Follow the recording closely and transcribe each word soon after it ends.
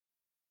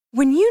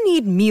When you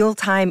need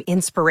mealtime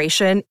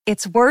inspiration,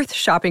 it's worth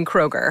shopping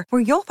Kroger,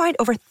 where you'll find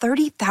over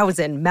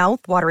 30,000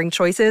 mouth-watering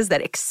choices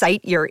that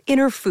excite your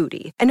inner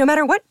foodie. And no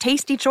matter what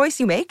tasty choice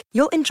you make,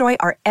 you'll enjoy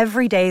our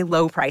everyday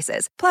low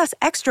prices, plus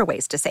extra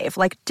ways to save,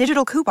 like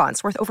digital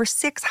coupons worth over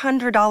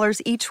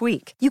 $600 each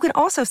week. You can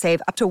also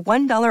save up to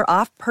 $1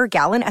 off per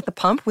gallon at the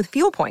pump with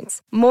fuel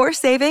points. More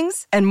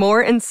savings and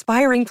more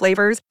inspiring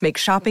flavors make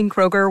shopping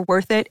Kroger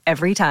worth it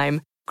every time.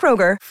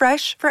 Kroger,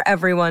 fresh for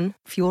everyone.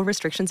 Fuel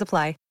restrictions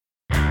apply.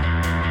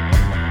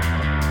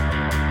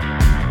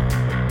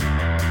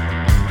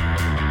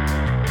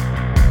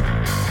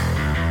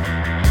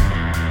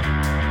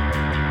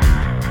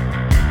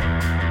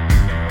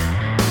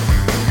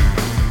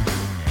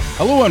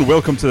 Hello and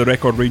welcome to the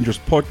Record Rangers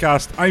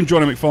podcast. I'm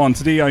Johnny McFarlane.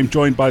 Today I'm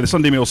joined by the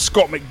Sunday Mail's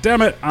Scott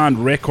McDermott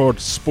and Record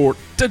Sport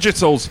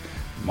Digital's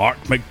Mark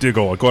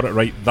McDougall. I got it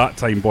right that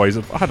time, boys.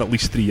 I had at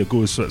least 3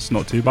 goes, so it's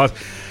not too bad.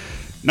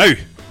 Now,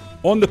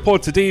 on the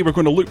pod today, we're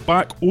going to look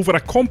back over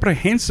a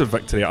comprehensive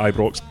victory at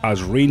Ibrox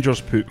as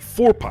Rangers put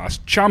 4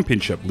 past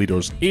Championship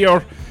leaders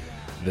Ayr,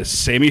 the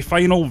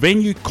semi-final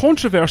venue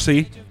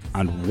controversy,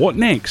 and what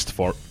next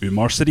for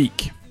Umar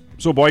Sadiq.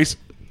 So, boys,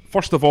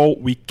 first of all,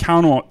 we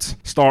cannot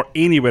start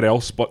anywhere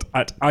else but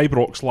at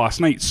Ibrox last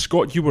night.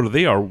 Scott, you were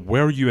there.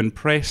 Were you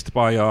impressed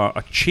by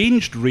a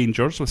changed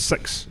Rangers with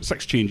six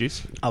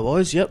changes? I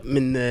was, yep. I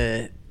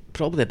mean,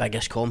 probably the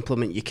biggest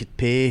compliment you could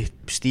pay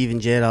Steven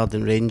Gerrard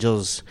and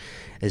Rangers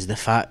is the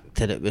fact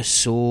that it was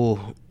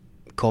so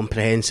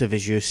comprehensive,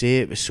 as you say.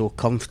 It was so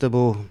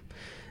comfortable,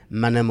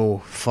 minimal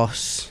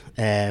fuss.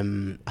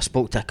 I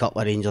spoke to a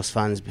couple of Rangers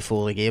fans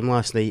before the game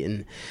last night,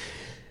 and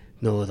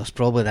no, there's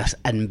probably this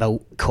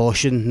inbuilt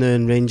caution now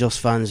in Rangers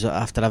fans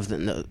after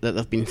everything that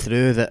they've been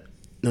through, that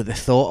the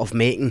thought of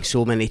making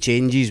so many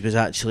changes was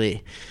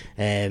actually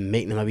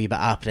making them a wee bit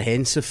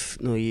apprehensive.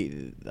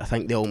 I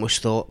think they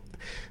almost thought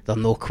they're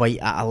not quite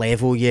at a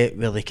level yet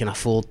where they can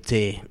afford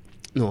to,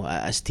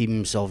 as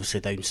teams obviously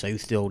down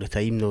south do all the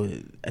time,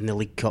 in the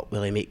League Cup, where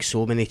they make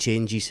so many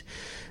changes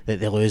that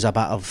they lose a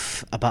bit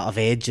of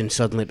edge and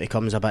suddenly it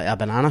becomes a bit of a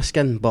banana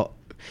skin. But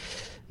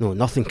no,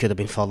 nothing could have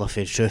been further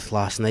from the truth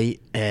last night.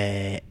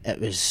 It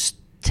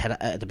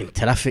had been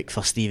terrific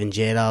for Steven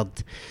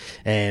Gerrard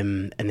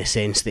in the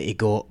sense that he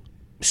got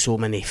so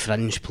many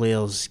fringe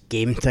players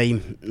game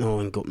time,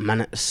 and got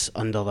minutes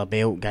under their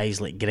belt. Guys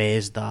like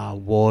Grezda,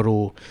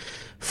 Worrell,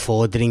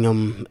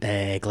 Foderingham,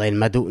 Glenn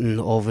Middelton,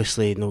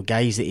 obviously,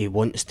 guys that he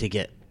wants to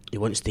get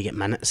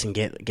minutes and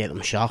get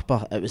them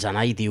sharper. It was an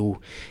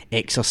ideal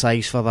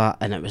exercise for that,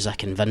 and it was a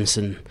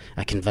convincing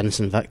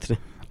victory.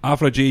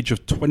 Average age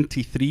of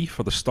 23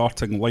 for the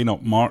starting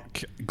lineup,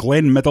 Mark.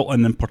 Glenn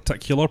Middelton in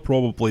particular,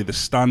 probably the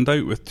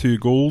standout with 2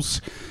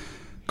 goals.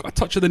 Got a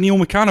touch of the Neil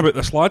McCann about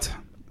this lad.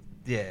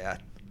 Yeah,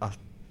 I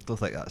don't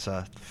think that's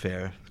a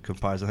fair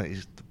comparison. I think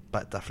he's a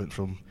bit different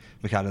from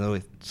McCann. The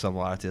only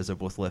similarity is they're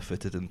both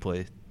left-footed and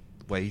play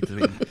wide. I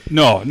mean,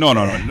 No.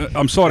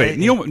 I'm sorry.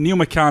 Neil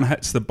McCann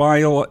hits the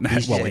bile.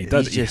 He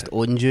just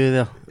owned you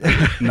there.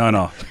 No.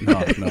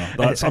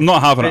 I'm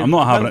not having it.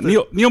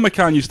 Neil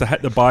McCann used to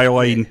hit the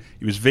byline.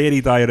 He was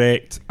very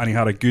direct and he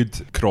had a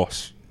good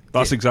cross.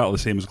 That's exactly the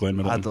same as Glenn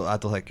Middelton. I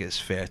don't think it's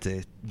fair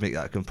to make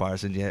that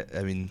comparison yet.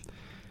 I mean,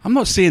 I'm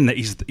not saying that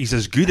he's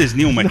as good as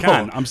Neil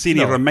McCann. I'm saying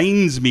he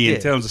reminds me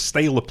in terms of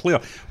style of player.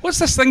 What's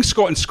this thing,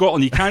 Scott, in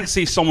Scotland? You can't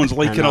say someo's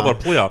like another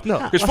player.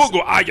 Because folk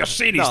go, you're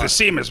saying he's the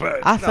same as well.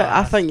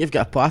 I think you've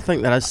got a point. I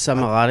think there is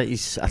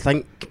similarities. I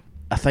think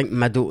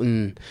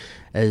Middelton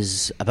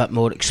is a bit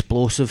more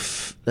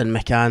explosive than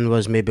McCann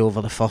was maybe over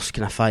the first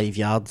kind of 5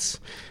 yards.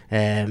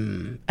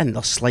 And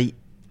there's slight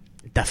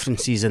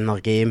differences in their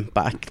game,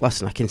 but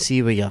I can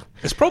see where you're.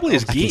 It's probably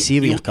his game. I can see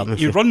where you're coming from.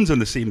 He runs in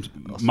the same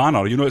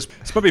manner.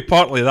 It's maybe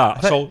partly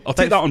that. So I'll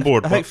take that on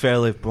board. I think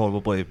fairly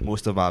probably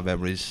most of my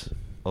memories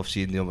of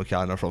seeing Neil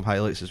McCann are from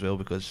highlights as well,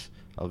 because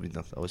I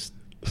was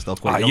still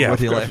quite young when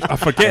he left. I'm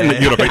forgetting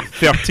that you're about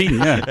 13.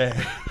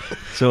 Yeah.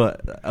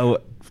 So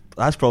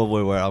that's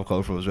probably where I'm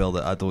coming from as well.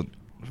 That I don't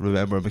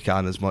remember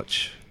McCann as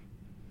much.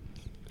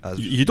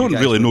 You don't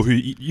really know who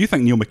you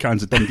think Neil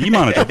McCann's a Dundee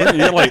manager, don't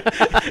you? You're like,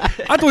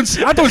 I don't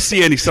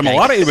see any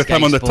similarity with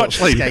him on the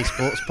touchline. Sky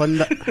Sports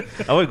pundit.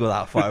 I wouldn't go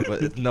that far,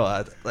 but no,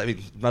 I mean,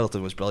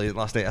 Middelton was brilliant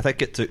last night. I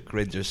think it took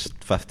Rangers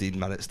 15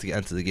 minutes to get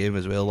into the game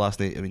as well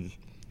last night. I mean,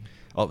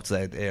 up to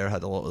then, Ayr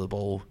had a lot of the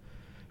ball.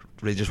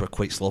 Rangers were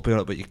quite sloppy on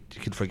it, but you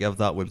can forgive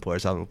that when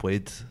players haven't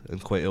played in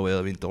quite a while.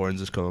 I mean,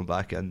 Dorrans is coming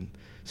back in.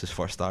 It's his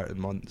first start in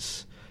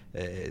months.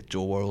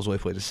 Joe Worrell's only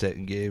played his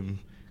second game.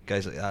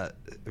 Guys like that.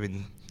 I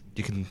mean,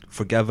 you can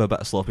forgive a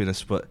bit of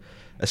sloppiness, but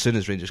as soon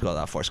as Rangers got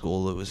that first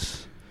goal,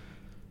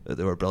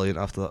 they were brilliant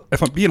after that.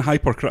 If I'm being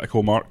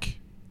hypercritical, Mark,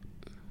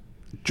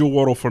 Joe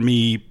Worrell for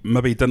me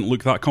maybe didn't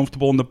look that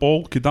comfortable on the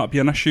ball. Could that be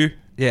an issue?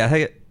 Yeah, I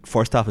think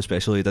first half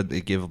especially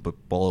he gave the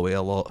ball away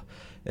a lot.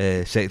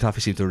 Second half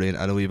he seemed to rein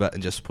in a wee bit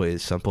and just play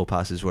simple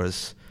passes,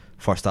 whereas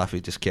first half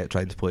he just kept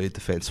trying to play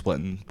defence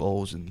splitting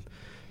balls and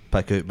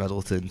pick out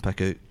Middelton,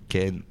 pick out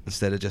Kent,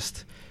 instead of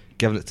just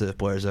giving it to the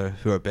players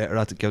who are better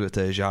at it, giving it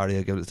to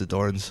Jardel, giving it to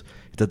Dorrans.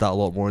 He did that a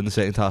lot more in the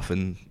second half,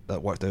 and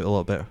that worked out a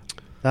lot better.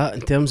 That,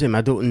 in terms of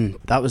Middelton,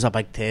 that was a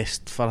big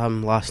test for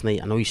him last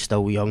night. I know he's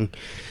still young,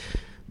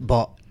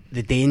 but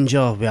the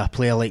danger with a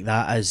player like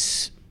that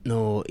is,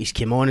 he's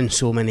came on in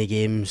so many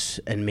games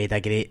and made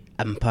a great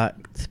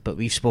impact, but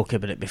we've spoken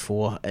about it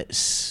before.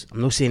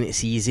 I'm not saying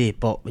it's easy,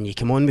 but when you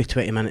come on with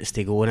 20 minutes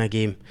to go in a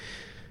game,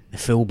 the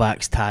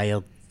fullback's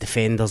tired,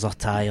 defenders are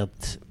tired.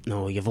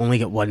 You've only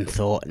got one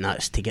thought, and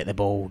that's to get the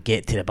ball,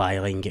 get to the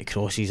byline, get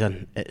crosses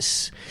in.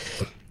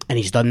 And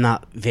he's done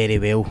that very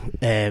well.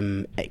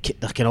 There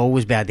can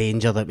always be a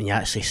danger that when you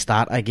actually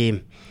start a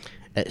game,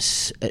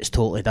 it's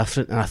totally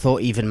different. And I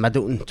thought even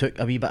Middelton took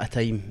a wee bit of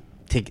time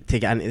to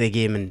get into the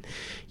game, and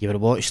you were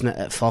watching it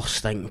at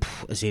first thinking,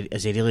 is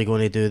he really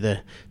going to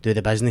do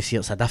the business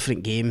here? It's a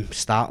different game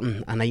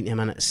starting a 90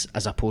 minutes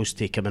as opposed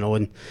to coming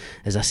on,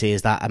 as I say,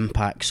 as that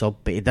impact sub.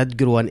 But he did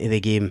grow into the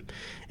game,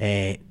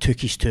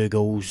 took his 2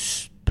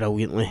 goals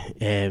brilliantly,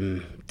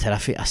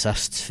 terrific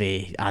assists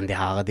for Andy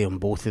Halliday on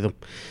both of them,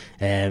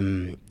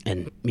 and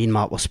me and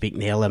Mark were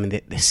speaking earlier. I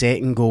mean, the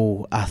second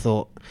goal I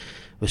thought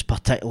was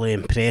particularly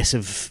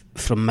impressive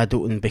from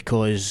Middelton,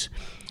 because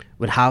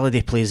when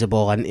Halliday plays the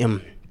ball into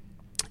him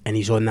and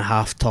he's on the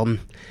half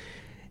turn,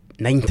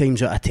 9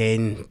 times out of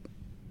 10,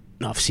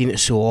 I've seen it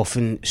so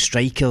often,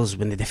 strikers,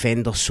 when the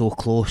defender's so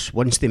close,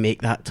 once they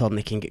make that turn,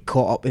 they can get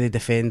caught up with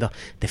the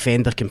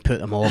defender can put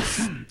them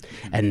off,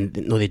 and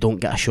they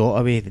don't get a shot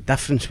away. The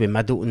difference with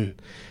Middelton,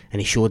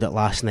 and he showed it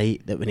last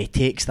night, that when he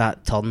takes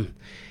that turn,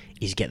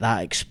 he's got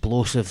that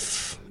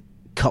explosive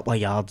couple of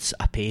yards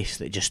a pace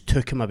that just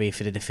took him away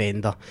for the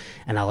defender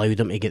and allowed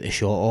him to get the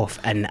shot off.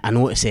 And I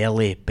know it's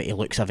early, but he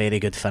looks a very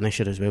good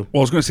finisher as well.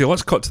 Well, I was going to say,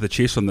 let's cut to the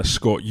chase on this,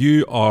 Scott.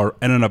 You are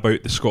in and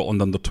about the Scotland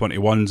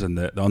under-21s and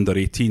the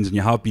under-18s, and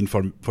you have been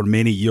for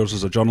many years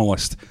as a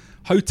journalist.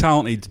 How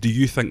talented do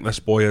you think this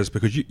boy is?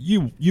 Because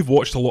you've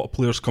watched a lot of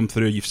players come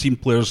through. You've seen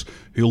players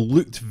who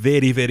looked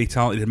very, very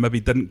talented and maybe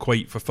didn't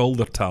quite fulfil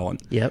their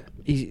talent. Yep.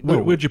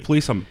 Where'd you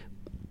place him?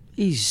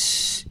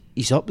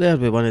 He's up there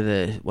with one of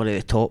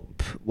the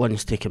top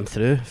ones to come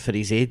through for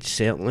his age,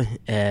 certainly.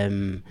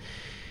 When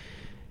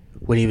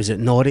he was at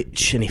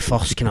Norwich and he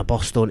first kind of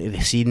burst onto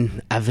the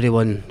scene,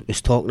 everyone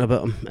was talking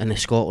about him in the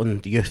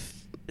Scotland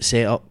youth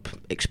setup,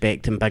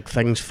 expecting big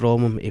things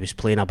from him. He was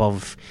playing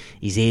above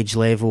his age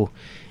level.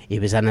 He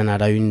was in and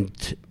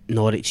around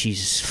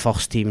Norwich's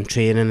first team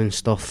training and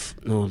stuff.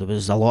 There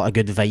was a lot of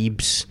good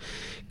vibes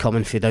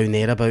coming from down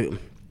there about him.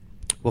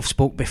 We've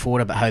spoke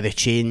before about how they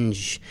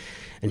change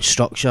and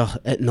structure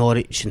at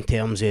Norwich in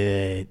terms of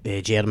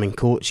the German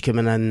coach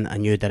coming in, a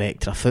new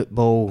director of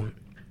football.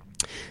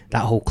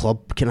 That whole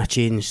club kind of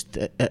changed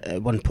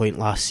at one point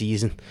last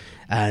season,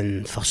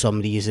 and for some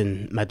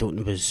reason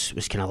Middelton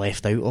was kind of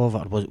left out of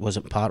it, or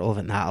wasn't part of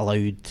it, and that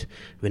allowed,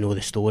 we know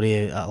the story,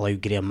 it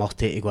allowed Graham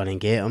Murty to go in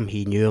and get him.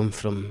 He knew him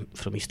from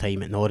his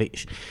time at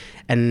Norwich.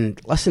 And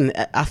listen,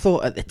 I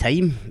thought at the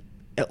time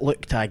it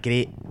looked a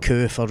great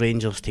coup for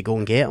Rangers to go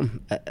and get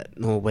him,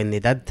 when they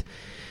did.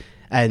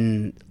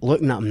 And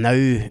looking at him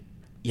now,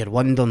 you're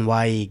wondering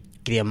why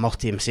Graham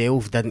Murty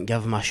himself didn't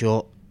give him a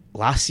shot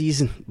last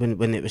season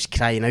when it was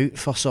crying out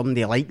for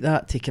somebody like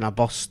that to kind of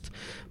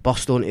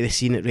burst onto the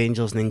scene at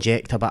Rangers and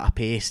inject a bit of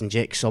pace,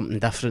 inject something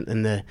different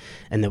in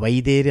the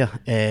wide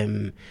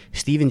area.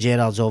 Steven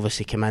Gerrard's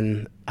obviously come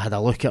in, had a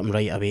look at him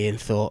right away and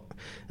thought,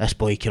 this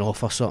boy can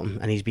offer something,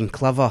 and he's been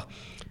clever,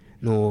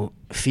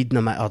 feeding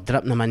him or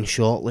dripping him in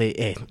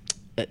shortly,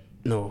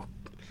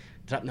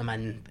 dripping him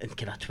in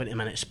kind of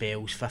 20-minute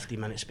spells,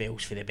 15-minute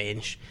spells for the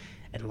bench,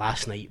 and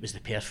last night was the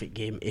perfect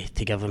game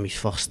to give him his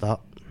first start.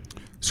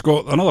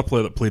 Scott, another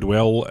player that played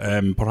well,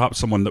 perhaps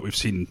someone that we've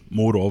seen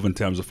more of in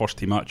terms of first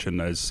team action,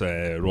 is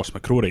Ross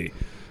McCrory.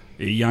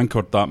 He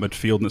anchored that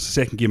midfield, and it's the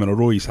second game in a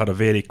row he's had a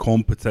very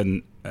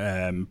competent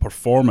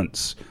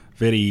performance,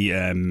 very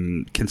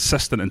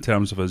consistent in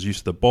terms of his use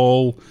of the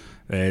ball,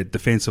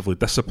 defensively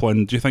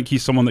disciplined. Do you think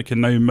he's someone that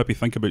can now maybe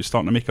think about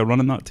starting to make a run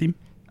in that team?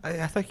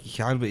 I think he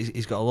can, but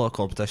he's got a lot of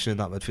competition in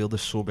that midfield.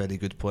 There's so many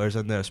good players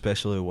in there,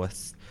 especially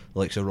with the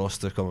likes of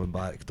Roster coming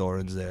back,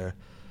 Dorrans there.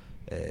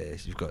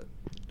 You've got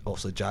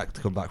obviously Jack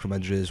to come back from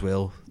injury as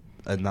well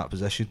in that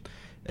position.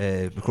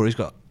 McCrory's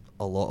got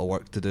a lot of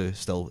work to do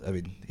still. I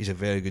mean, he's a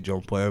very good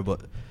young player,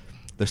 but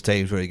there's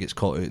times where he gets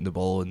caught out in the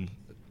ball and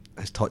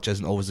his touch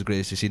isn't always the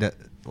greatest. You've seen it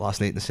last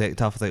night in the second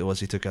half, I think it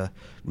was. He took a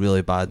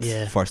really bad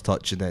first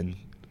touch and then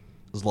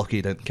was lucky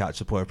he didn't catch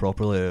the player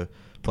properly, or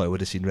probably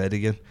would have seen red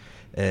again.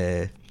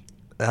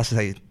 That's the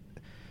thing.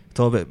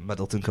 Talk about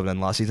Middelton coming in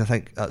last season, I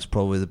think that's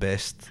probably the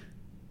best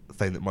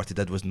thing that Murty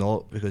did was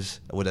not,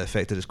 because it would have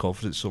affected his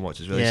confidence so much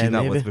as well. You've seen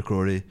that with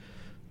McCrory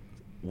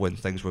when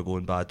things were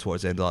going bad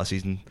towards the end of last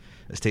season.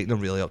 It's taken him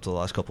really up to the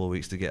last couple of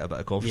weeks to get a bit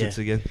of confidence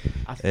again.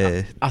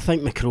 I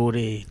think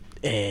McCrory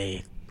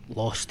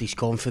lost his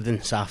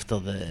confidence after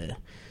the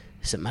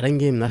St Mirren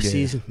game this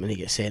season when he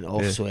gets sent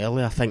off so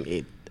early. I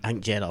think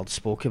Gerrard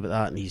spoke about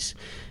that in his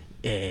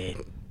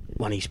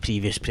one of his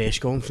previous press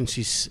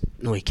conferences.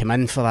 He came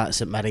in for that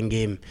St Mirren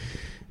game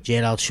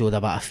Gerrard showed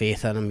a bit of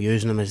faith in him,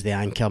 using him as the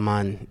anchor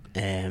man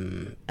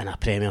in a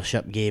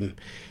Premiership game,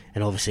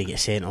 and obviously get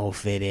sent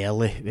off very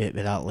early with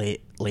that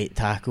late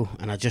tackle.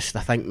 And I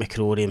think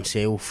McCrory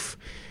himself,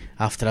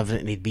 after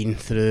everything he'd been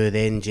through,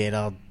 then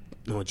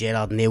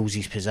Gerrard nails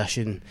his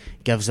position,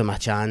 gives him a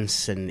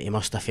chance, and he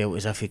must have felt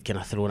as if he'd kind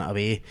of thrown it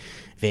away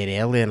very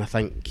early. And I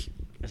think,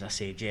 as I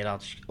say,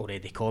 Gerrard's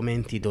already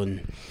commented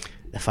on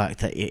the fact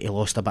that he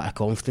lost a bit of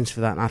confidence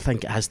for that, and I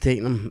think it has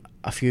taken him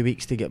a few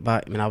weeks to get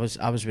back. I mean, I was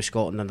with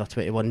Scotland under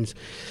 21s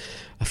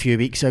a few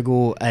weeks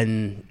ago,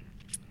 and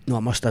I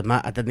must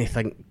admit I didn't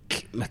think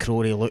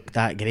McCrory looked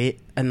that great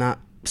in that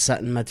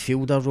sitting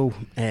midfielder role.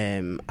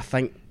 I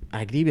think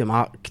I agree with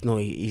Mark.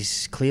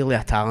 He's clearly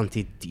a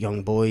talented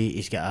young boy.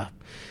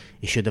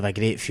 He should have a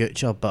great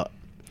future, but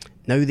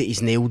now that he's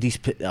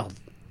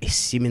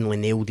seemingly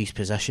nailed his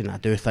position, I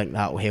do think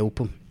that will help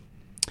him.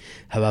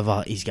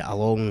 However, he's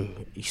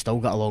still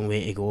got a long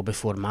way to go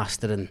before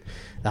mastering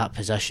that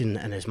position,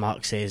 and as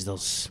Mark says,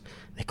 there's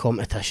the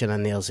competition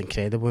in there is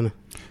incredible now.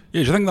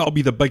 Yeah, do you think that'll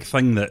be the big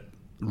thing that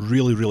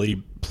really,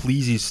 really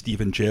pleases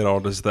Steven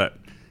Gerrard, is that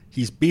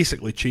he's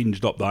basically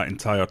changed up that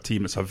entire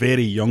team? It's a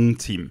very young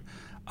team,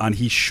 and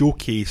he's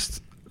showcased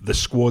the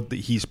squad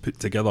that he's put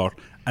together,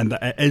 and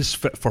that it is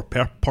fit for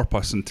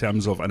purpose in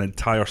terms of an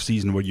entire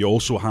season where you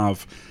also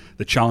have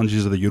the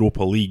challenges of the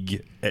Europa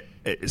League.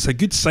 It's a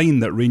good sign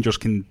that Rangers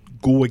can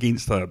go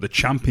against the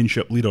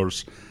Championship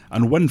leaders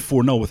and win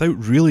 4-0 without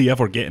really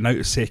ever getting out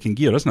of second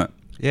gear, isn't it?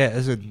 Yeah, it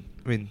isn't.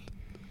 I mean,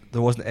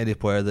 there wasn't any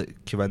player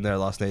that came in there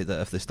last night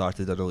that if they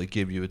started an early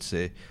game you would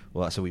say,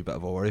 well, that's a wee bit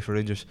of a worry for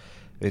Rangers.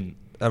 I mean,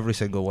 every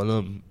single one of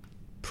them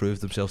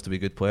proved themselves to be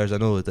good players. I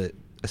know that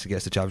it's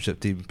against the Championship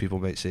team, people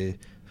might say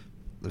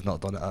they've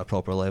not done it at a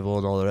proper level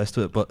and all the rest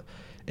of it, but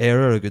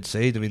Ayr are a good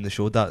side. I mean, they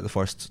showed that in the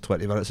first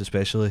 20 minutes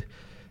especially.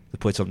 They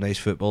played some nice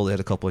football. They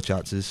had a couple of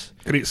chances.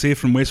 Great save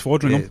from Wes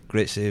Foderingham. Yeah,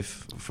 great save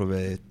from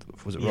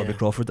was it Robbie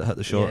Crawford that hit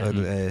the shot? Yeah.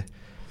 And it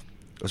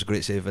was a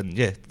great save. And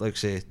yeah, like I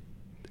say,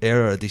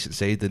 Ayr are a decent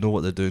side. They know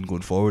what they're doing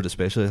going forward.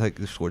 Especially, I think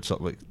they've scored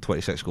something like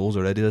 26 goals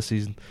already this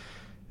season.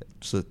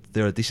 So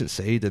they're a decent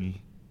side, and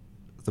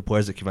the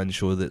players that come in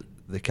show that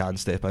they can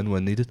step in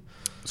when needed.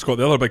 Scott,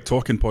 the other big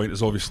talking point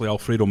is obviously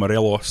Alfredo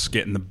Morelos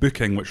getting the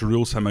booking, which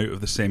rules him out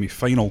of the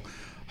semi-final.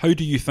 How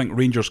do you think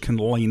Rangers can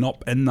line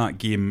up in that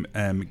game,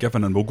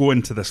 given, and we'll go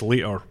into this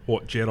later,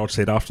 what Gerrard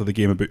said after the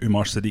game about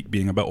Umar Sadiq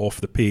being a bit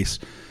off the pace?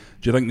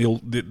 Do you think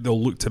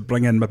they'll look to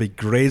bring in maybe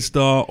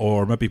Grezda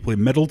or maybe play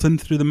Middelton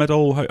through the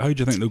middle? How do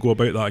you think they'll go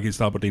about that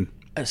against Aberdeen?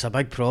 It's a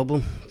big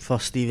problem for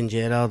Steven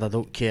Gerrard. I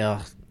don't care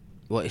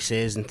what he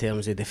says in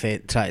terms of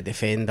try to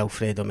defend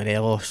Alfredo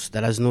Morelos.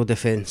 There is no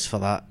defence for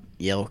that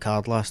yellow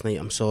card last night,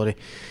 I'm sorry.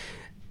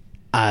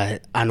 I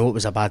know it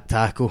was a bad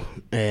tackle,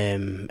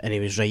 and he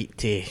was right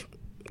to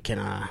kind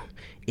of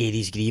air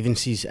his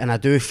grievances, and I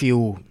do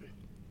feel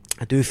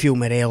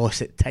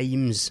Morelos at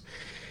times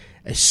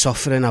is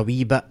suffering a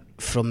wee bit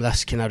from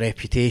this kind of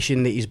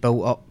reputation that he's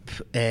built up,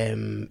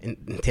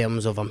 in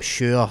terms of, I'm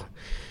sure,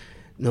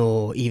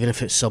 even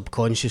if it's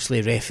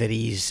subconsciously,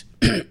 referees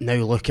now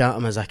look at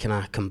him as a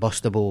kind of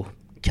combustible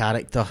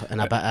character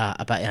and a bit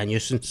of a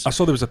nuisance. I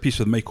saw there was a piece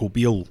with Michael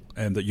Beale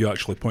that you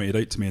actually pointed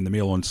out to me in the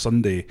Mail on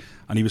Sunday,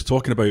 and he was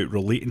talking about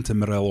relating to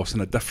Morelos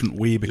in a different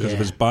way because of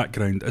his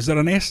background. Is there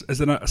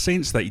a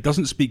sense that he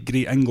doesn't speak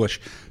great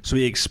English, so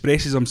he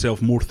expresses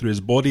himself more through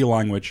his body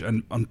language,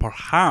 and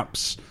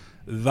perhaps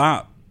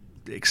that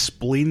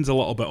explains a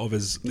little bit of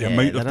the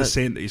amount of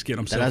dissent that he's getting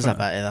himself in?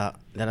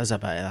 There is a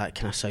bit of that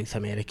kind of South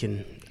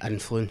American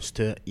influence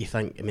to it, you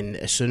think. I mean,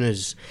 as soon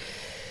as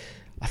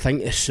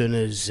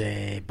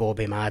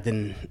Bobby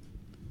Madden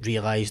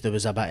realised there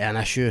was a bit of an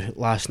issue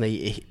last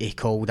night, he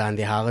called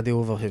Andy Halliday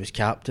over, who was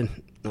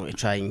captain, to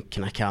try and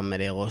kind of calm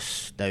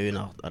Morelos down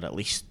or at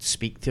least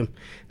speak to him.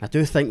 And I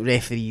do think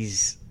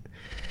referees,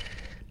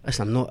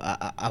 listen,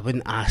 I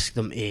wouldn't ask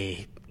them to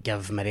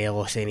give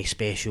Morelos any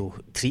special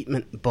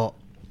treatment, but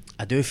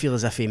I do feel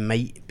as if he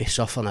might be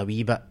suffering a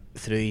wee bit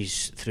through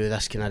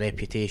this kind of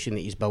reputation that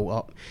he's built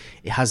up.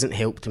 He hasn't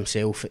helped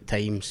himself at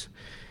times,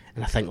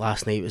 and I think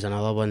last night was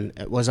another one.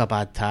 It was a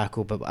bad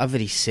tackle, but whatever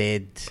he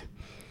said,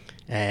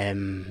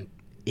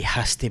 he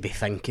has to be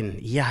thinking.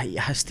 Yeah, he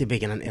has to be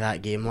getting into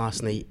that game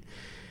last night.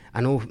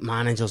 I know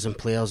managers and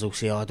players will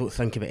say, I don't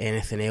think about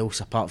anything else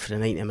apart from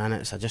the 90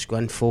 minutes. I just go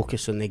and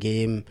focus on the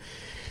game.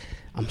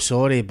 I'm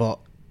sorry, but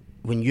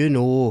when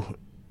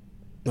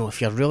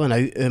if you're ruling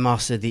out Umar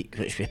Sadiq,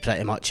 which we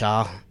pretty much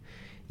are,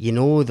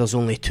 there's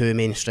only two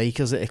main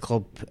strikers at the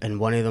club and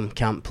one of them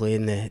can't play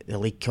in the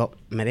League Cup.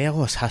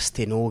 Morelos has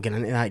to know going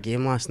into that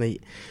game last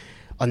night,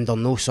 under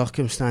no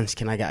circumstance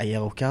can I get a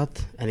yellow card,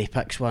 and he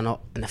picks one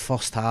up in the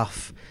first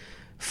half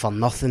for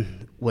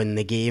nothing when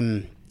the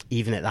game,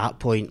 even at that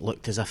point,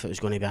 looked as if it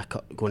was going to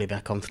be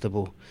a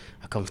comfortable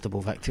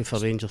victory for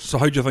Rangers. So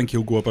how do you think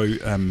he'll go about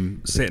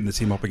setting the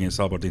team up against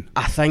Aberdeen?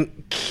 I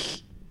think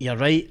you're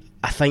right.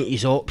 I think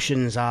his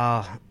options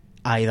are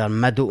either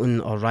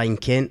Middelton or Ryan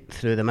Kent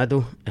through the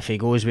middle. If he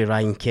goes with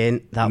Ryan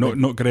Kent, not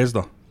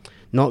Grezda.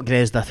 Not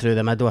Grezda through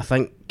the middle. I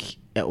think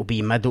it'll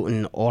be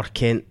Middelton or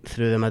Kent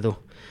through the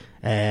middle.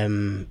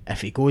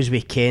 If it goes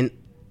with Kent,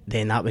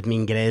 then that would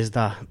mean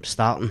Gresda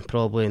starting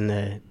probably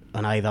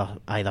on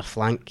either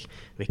flank,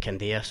 with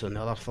Candeas on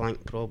the other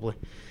flank probably.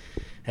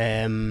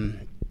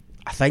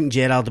 I think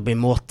Gerrard will be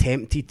more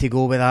tempted to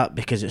go with that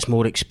because it's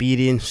more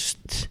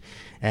experienced.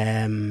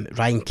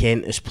 Ryan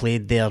Kent has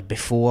played there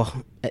before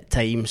at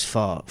times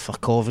for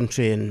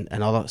Coventry and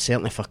other,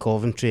 certainly for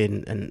Coventry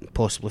and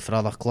possibly for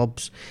other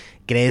clubs.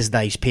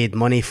 Gresda he's paid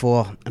money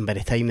for, and by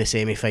the time the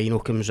semi-final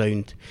comes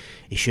round,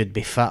 he should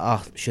be fitter,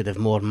 should have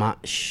more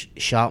match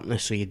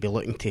sharpness, so you'd be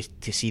looking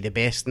to see the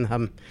best in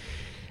him.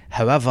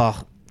 However,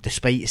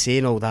 despite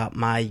saying all that,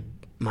 my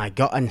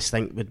gut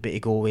instinct would be to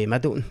go away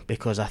Middelton,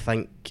 because I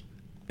think,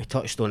 we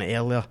touched on it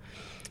earlier,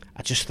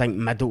 I just think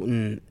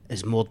Middelton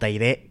is more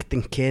direct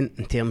than Kent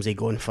in terms of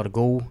going for a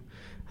goal.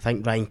 I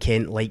think Ryan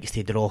Kent likes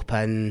to drop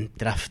in,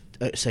 drift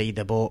outside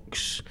the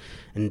box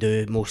and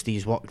do most of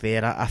his work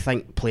there. I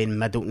think playing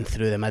Middelton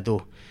through the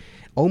middle,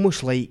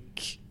 almost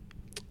like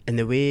in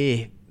the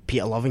way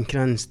Peter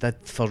Lovenkrands did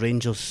for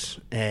Rangers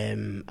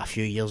a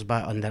few years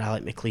back under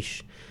Alec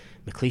McLeish.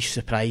 McLeish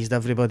surprised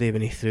everybody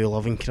when he threw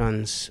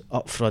Lovenkrands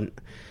up front,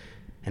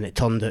 and it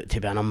turned out to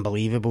be an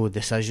unbelievable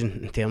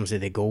decision in terms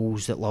of the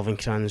goals that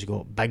Lovenkrands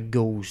got. Big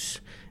goals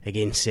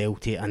against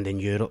Celtic and in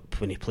Europe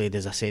when he played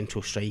as a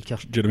central striker.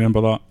 Do you remember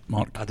that,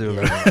 Mark? I do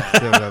remember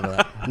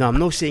that. No, I'm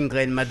not saying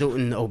Glenn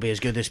Middelton will be as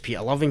good as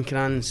Peter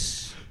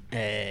Lovenkrands,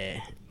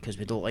 because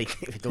we don't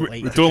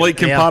like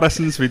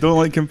comparisons. We don't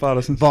like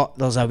comparisons. But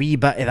there's a wee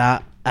bit of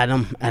that in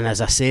him, and as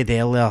I said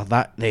earlier,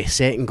 that the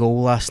second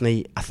goal last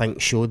night I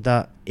think showed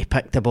that. He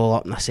picked the ball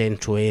up in a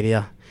central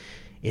area.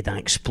 He had an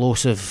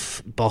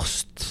explosive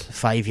burst,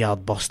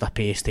 5-yard burst of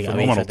pace to get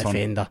away from the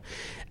defender,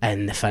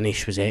 and the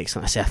finish was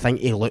excellent. I think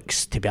he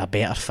looks to be a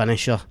better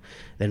finisher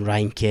than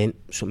Ryan Kent.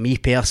 So me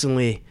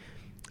personally,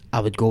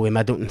 I would go with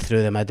Middelton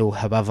through the middle.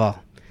 However,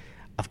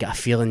 I've got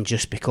a feeling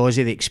just because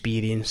of the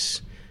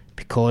experience,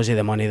 because of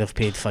the money they've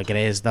paid for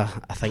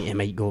Gresda, I think he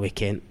might go with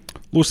Kent.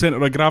 Low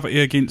centre of gravity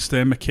against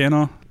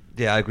McKenna.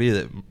 Yeah, I agree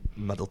that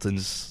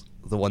Middleton's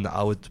the one that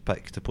I would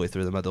pick to play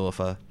through the middle if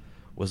I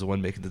was the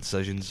one making the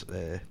decisions.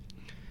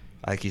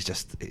 I think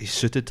he's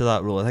suited to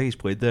that role. I think he's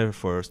played there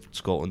for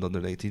Scotland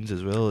under 19s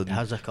as well in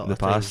the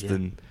past,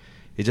 and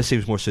he just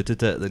seems more suited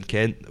to it than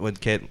Kent. When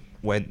Kent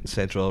went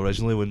central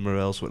originally, when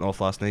Morels went off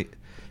last night,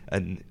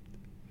 and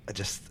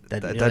it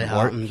didn't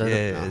work.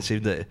 It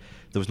seemed that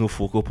there was no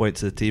focal point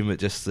to the team. It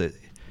just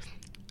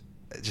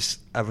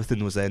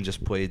everything was then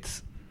just played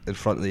in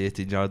front of the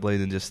 18-yard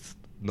line and just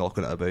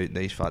knocking it about,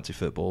 nice fancy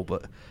football,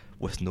 but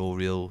with no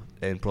real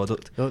end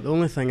product. The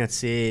only thing I'd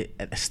say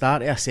at the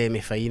start of a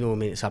semi-final, I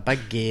mean, it's a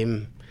big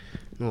game,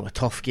 a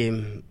tough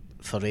game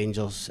for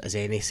Rangers, as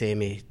any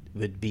semi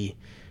would be.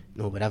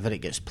 Wherever it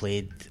gets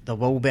played, there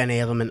will be an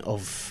element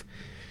of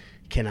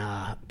kind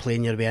of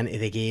playing your way into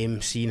the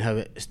game, seeing how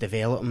it's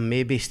developing.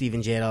 Maybe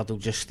Steven Gerrard will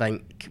just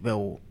think,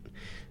 well,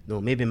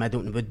 maybe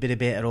Middelton would be the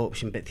better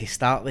option, but to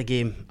start the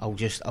game, I'll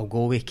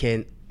go with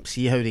Kent,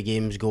 see how the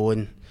game's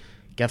going,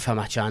 give him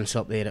a chance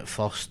up there at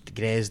first,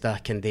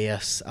 Gresda,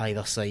 Candeas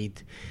either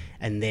side,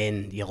 and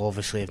then you'll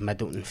obviously have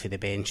Middelton for the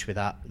bench with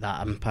that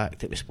impact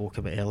that we spoke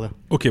about earlier.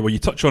 Okay, well, you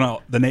touch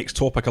on the next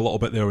topic a little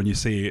bit there when you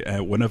say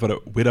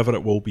wherever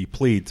it will be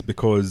played,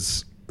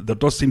 because there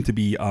does seem to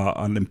be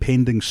an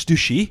impending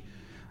stooshy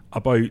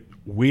about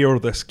where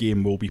this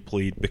game will be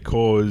played,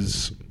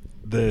 because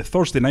the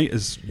Thursday night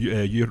is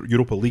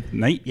Europa League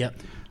night. Yep.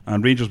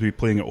 And Rangers will be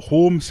playing at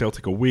home,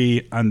 Celtic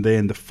away, and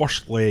then the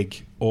first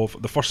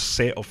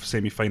set of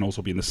semi-finals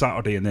will be on the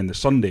Saturday and then the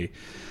Sunday.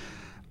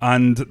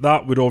 And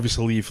that would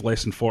obviously leave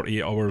less than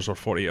 48 hours or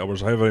 48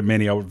 hours, however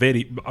many hours,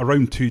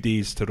 around 2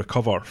 days to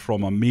recover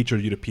from a major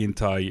European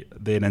tie,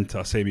 then into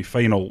a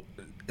semi-final.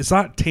 Is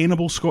that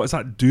tenable, Scott? Is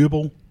that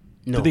doable?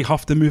 No. Do they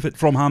have to move it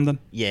from Hampden?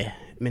 Yeah,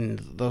 I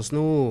mean,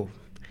 the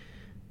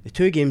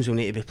 2 games will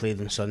need to be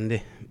played on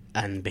Sunday,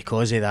 and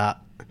because of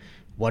that,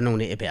 one will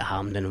need to be at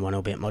Hampden and one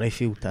will be at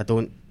Murrayfield.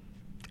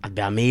 I'd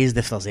be amazed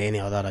if there's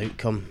any other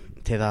outcome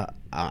to that.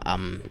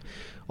 I'm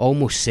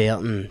almost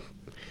certain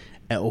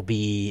it'll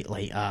be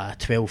like a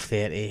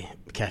 12:30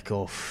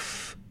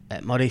 kick-off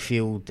at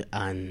Murrayfield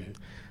and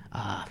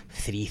a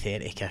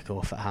 3:30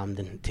 kick-off at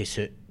Hampden to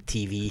suit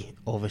TV,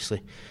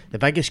 obviously. The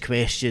biggest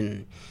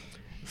question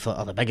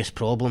or the biggest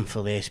problem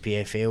for the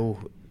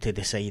SPFL to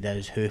decide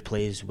is who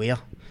plays where,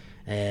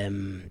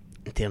 in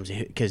terms of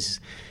who, because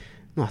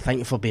I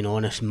think if we're being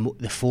honest,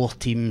 the 4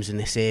 teams in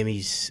the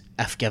semis,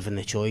 if given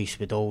the choice,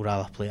 would all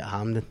rather play at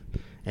Hampden.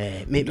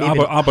 Maybe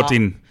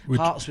Aberdeen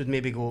Hearts would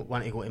maybe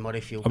want to go to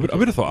Murrayfield. I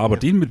would have thought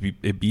Aberdeen would be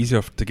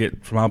easier to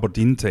get from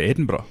Aberdeen to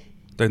Edinburgh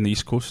down the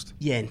east coast.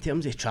 Yeah, in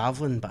terms of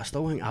travelling, but I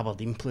still think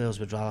Aberdeen players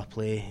would rather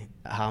play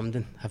at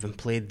Hampden, having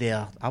played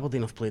there.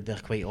 Aberdeen have played there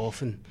quite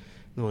often.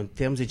 In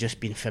terms of just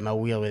being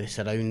familiar with the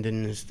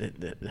surroundings,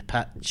 the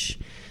pitch,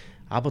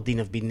 Aberdeen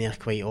have been there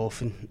quite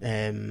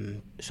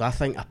often. So I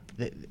think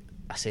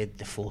I said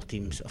the 4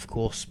 teams. Of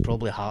course,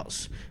 probably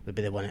Hearts would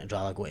be the one that'd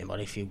rather go to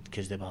Murrayfield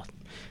because they've got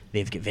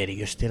very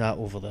used to that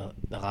over the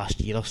last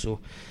year or so.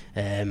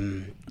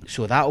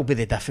 So that'll be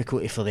the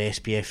difficulty for the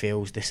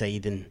SPFLs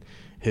deciding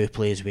who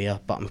plays where.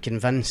 But I'm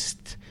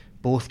convinced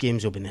both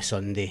games will be on the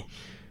Sunday.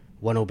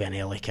 One will be an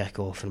early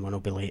kick-off and one will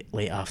be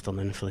late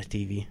afternoon for the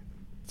TV.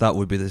 That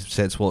would be the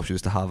sensible option,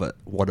 is to have it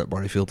one at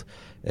Murrayfield.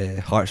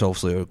 Hearts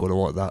obviously are going to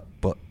want that,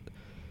 but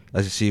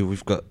as you see,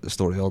 we've got the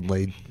story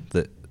online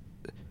that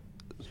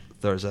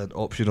there's an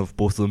option of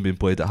both of them being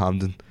played at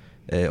Hampden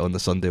on the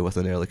Sunday, with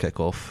an early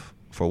kick-off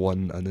for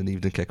one and an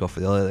evening kick-off for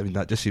the other. I mean,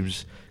 that just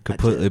seems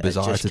completely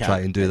bizarre to try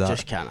and do that. It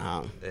just can't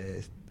happen.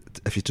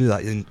 If you do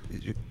that,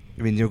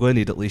 you're going to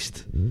need at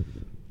least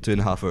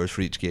 2.5 hours for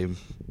each game,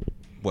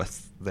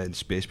 with then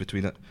space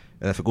between it.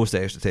 And if it goes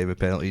to extra time and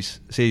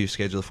penalties, say you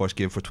schedule the first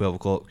game for 12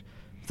 o'clock,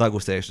 if that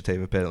goes to extra time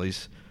and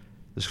penalties,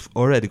 there's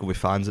already going to be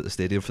fans at the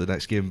stadium for the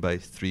next game by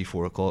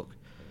 3-4 o'clock.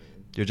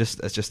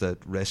 It's just a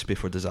recipe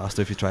for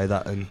disaster if you try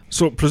that. And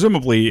so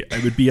presumably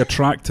it would be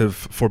attractive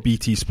for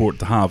BT Sport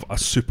to have a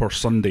Super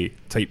Sunday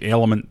type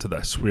element to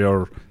this,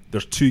 where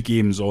there's 2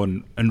 games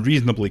on in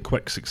reasonably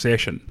quick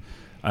succession.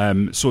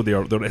 So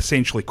they're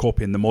essentially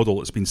copying the model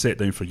that's been set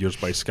down for years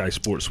by Sky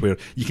Sports, where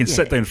you can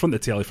sit down in front of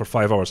the telly for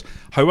 5 hours.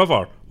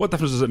 However, what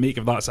difference does it make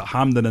if that's at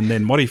Hampden and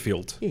then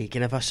Murrayfield? Yeah, you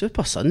can have a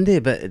Super Sunday,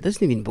 but it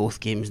doesn't mean both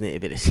games need to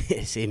be the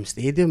same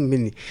stadium. I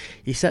mean,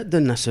 you sit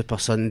down a Super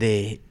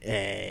Sunday,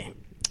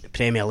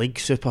 Premier League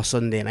Super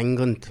Sunday in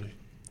England,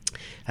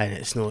 and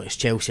it's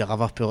Chelsea,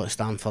 Liverpool at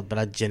Stamford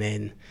Bridge, and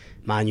then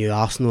Man U,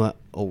 Arsenal at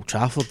Old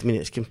Trafford. I mean,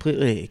 it's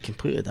completely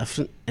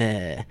different.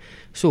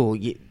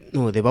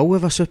 No, they will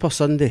have a Super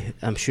Sunday,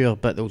 I'm sure,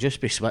 but they'll just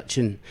be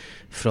switching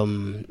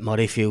from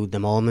Murrayfield in the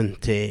morning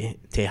to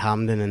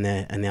Hampden in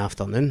the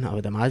afternoon, I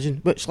would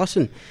imagine. Which,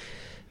 listen,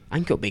 I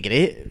think it'll be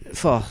great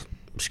for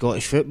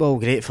Scottish football,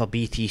 great for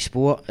BT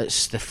Sport.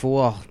 It's the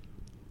 4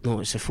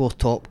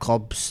 top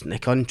clubs in the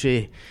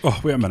country. Oh,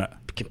 wait a minute.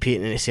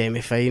 Competing in the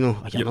semi-final.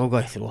 You're not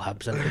going to throw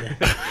Hibs into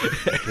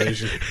the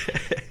equation.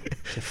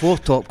 It's the 4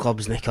 top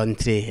clubs in the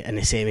country in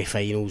the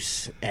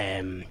semi-finals.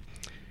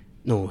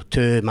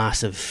 2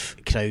 massive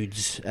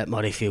crowds at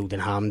Murrayfield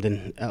and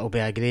Hampden. It'll be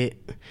a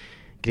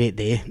great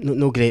day.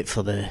 No great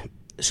for the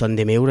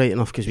Sunday Mail, right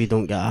enough, because we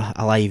don't get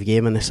a live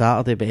game on the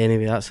Saturday. But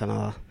anyway, that's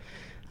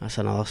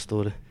another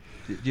story.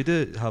 You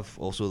do have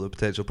also the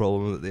potential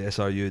problem that the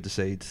SRU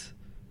decide,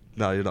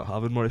 no, you're not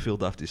having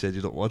Murrayfield after you said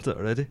you don't want it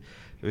already.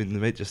 I mean, they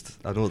might just,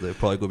 I know they're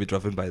probably going to be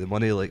driven by the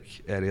money like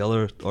any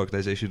other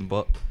organisation,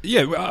 but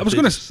yeah, I was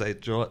going to say, do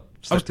you know what,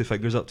 stick 2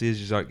 fingers up to you,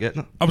 you aren't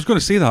getting it. I was going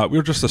to say that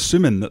we're just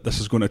assuming that this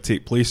is going to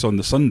take place on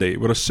the Sunday.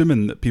 We're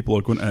assuming that people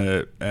are going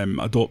to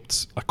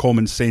adopt a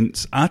common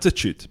sense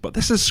attitude, but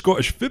this is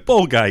Scottish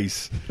football,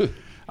 guys.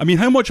 I mean,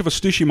 how much of a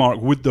stooshy mark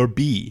would there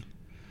be?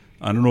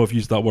 I don't know if I've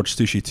used that word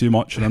stooshy too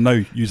much, and I'm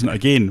now using it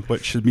again,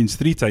 which means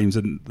 3 times,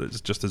 and it's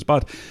just as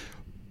bad.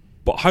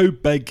 But how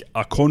big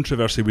a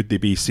controversy would they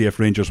be, say, if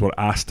Rangers were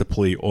asked to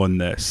play on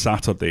the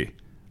Saturday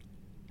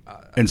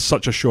in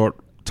such a short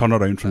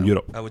turnaround from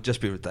Europe? It would just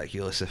be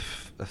ridiculous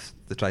if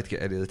they tried to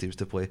get any of the teams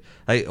to play.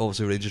 I think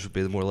obviously Rangers would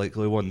be the more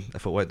likely one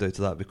if it went down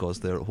to that, because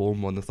they're at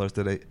home on the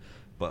Thursday night.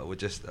 But it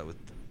would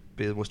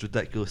be the most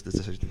ridiculous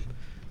decision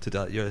to do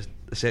that. You're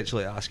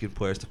essentially asking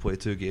players to play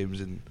 2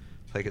 games in,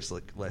 I think it's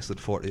like less than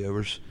 40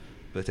 hours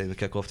by the time the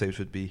kick-off times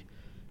would be,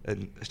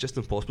 and it's just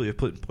impossible. You're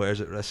putting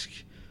players at risk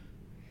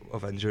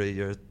of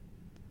injury.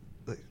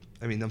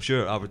 I'm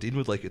sure Aberdeen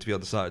would like it to be on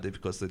the Saturday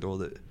because they know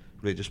that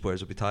Rangers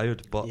players will be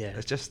tired, but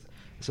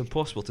it's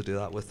impossible to do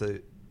that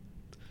without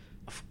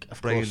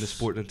bringing the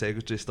sport and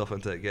integrity stuff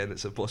into it again.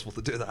 It's impossible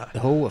to do that.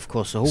 The whole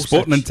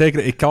sport and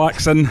integrity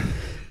klaxon.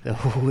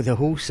 The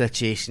whole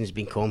situation's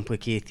been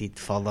complicated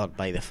further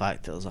by the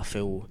fact that there's a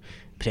full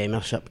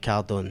Premiership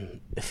card on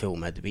the full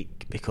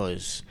midweek,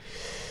 because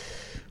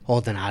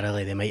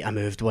ordinarily they might have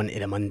moved one to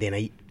the Monday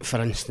night,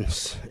 for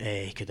instance.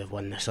 Could have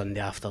won the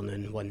Sunday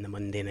afternoon, won the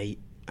Monday night.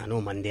 I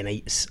know Monday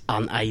nights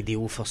aren't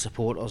ideal for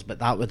supporters, but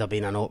that would have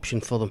been an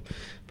option for them.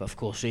 But of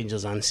course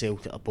Rangers and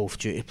Celtic are both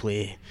due to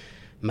play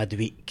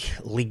midweek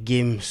league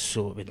games,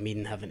 so it would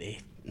mean having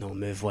to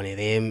move one of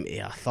them to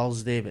a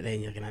Thursday, but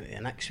then you're going into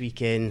the next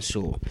weekend,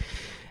 so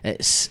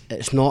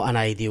it's not an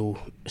ideal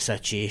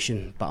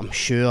situation. But I'm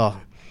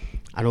sure,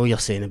 I know you're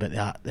saying about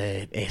that,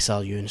 the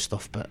SRU and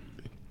stuff, but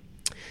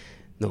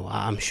no,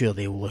 I'm sure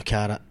they'll look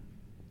at it,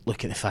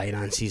 look at the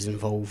finances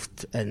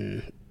involved,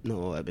 and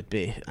I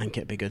think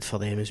it'd be good for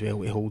them as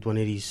well to hold one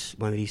of these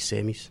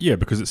semis. Yeah,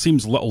 because it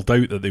seems little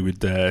doubt that they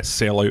would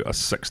sell out a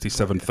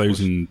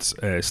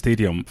 67,000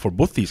 stadium for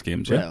both these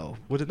games. Well,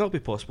 would it not be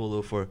possible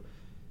though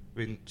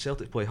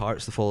Celtic play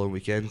Hearts the following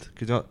weekend?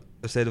 Could you not,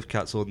 instead of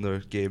cancelling their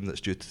game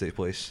that's due to take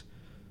place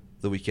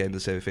the weekend the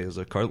semi-finals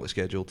are currently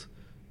scheduled,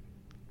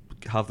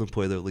 have them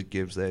play their league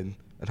games then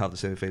and have the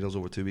semi-finals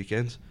over 2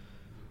 weekends?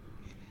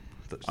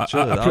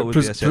 Surely that would be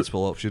a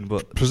sensible option,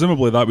 but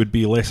presumably that would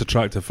be less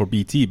attractive for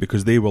BT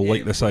because they will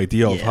like this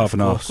idea of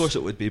having of course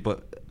it would be,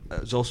 but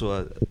it's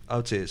also I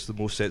would say it's the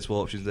most sensible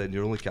option. Then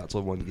you're only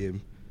cancelling one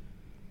game,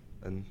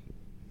 and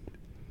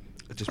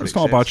just That's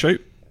not a bad shout.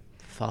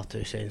 Far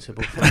too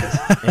sensible for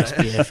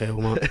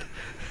SPFL,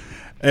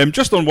 Mark.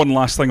 Just on one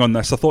last thing on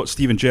this, I thought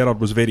Steven Gerrard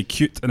was very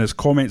cute in his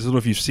comments. I don't know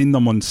if you've seen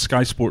them on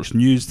Sky Sports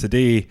News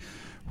today,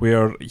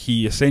 where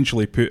he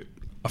essentially put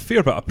a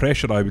fair bit of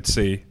pressure, I would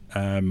say,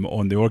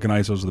 on the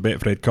organisers of the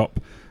Betfred Cup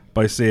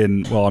by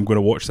saying, well, I'm going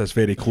to watch this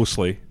very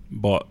closely,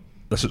 but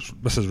this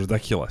is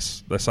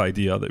ridiculous, this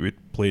idea that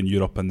we'd play in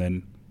Europe and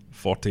then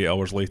 48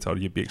 hours later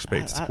you'd be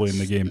expected to play in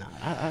the game.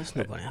 That's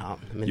not going to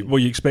happen. I mean,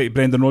 you expect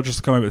Brendan Rodgers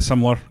to come out with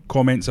similar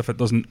comments if it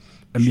doesn't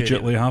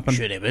immediately happen?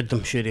 Sure he would.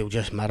 I'm sure he'll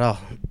just mirror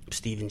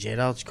Steven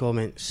Gerrard's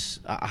comments.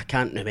 I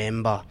can't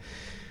remember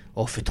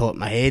off the top of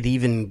my head,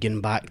 even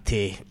going back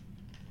to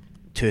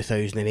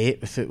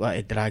 2008, without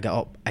wanting to drag it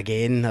up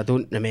again. I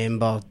don't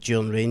remember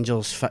during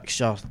Rangers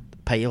fixture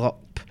pile-up.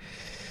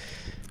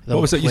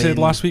 What was it you said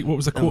last week? What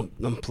was the quote?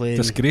 I'm playing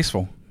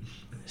disgraceful.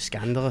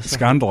 Scandalous.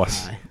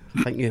 Scandalous.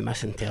 I think you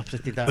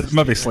misinterpreted that.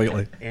 Maybe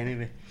slightly.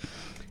 Anyway.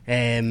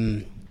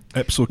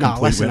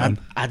 Listen,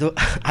 I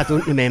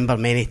don't remember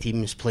many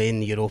teams playing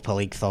the Europa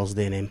League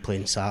Thursday and then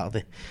playing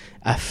Saturday,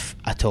 if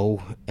at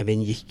all. I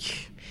mean,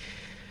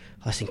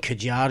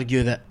 could you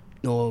argue that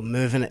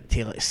moving it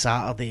to like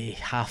Saturday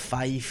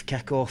 5:30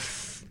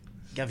 kick-off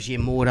gives you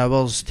more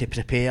hours to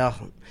prepare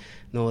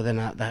than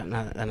a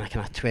kind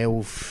of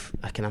 12,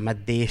 a kind of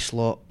midday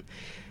slot?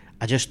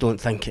 I just don't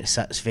think it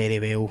sits very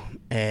well.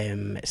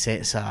 It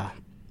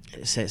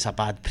sets a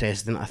bad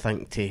precedent, I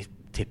think,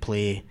 to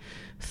play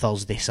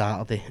Thursday,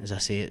 Saturday. As I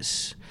say,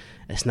 it's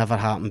never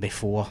happened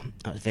before.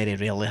 It's very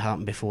rarely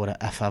happened before,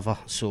 if ever.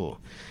 So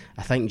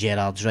I think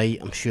Gerrard's right.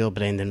 I'm sure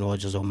Brendan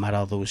Rodgers will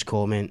mirror those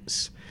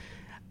comments.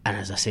 And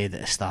as I said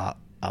at the start,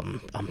 I'm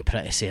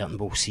pretty certain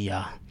we'll see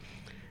a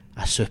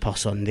Super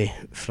Sunday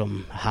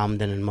from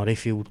Hampden and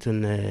Murrayfield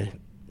on the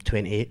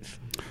 28th.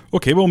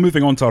 Okay, well,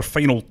 moving on to our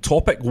final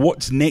topic.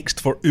 What's next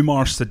for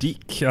Umar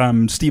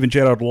Sadiq? Steven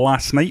Gerrard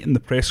last night in the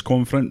press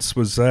conference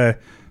was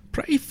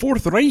pretty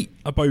forthright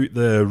about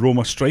the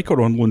Roma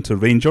striker on loan to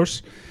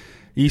Rangers.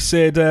 He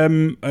said,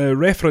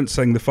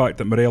 referencing the fact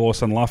that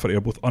Morelos and Lafferty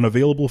are both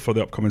unavailable for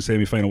the upcoming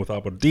semi-final with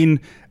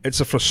Aberdeen, it's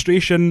a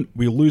frustration.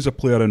 We lose a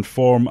player in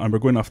form and we're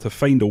going to have to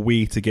find a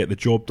way to get the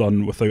job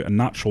done without a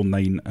natural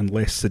 9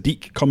 unless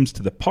Sadiq comes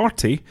to the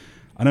party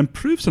and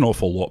improves an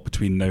awful lot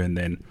between now and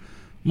then.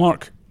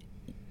 Mark,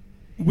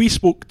 we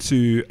spoke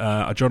to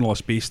a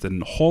journalist based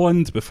in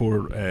Holland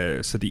before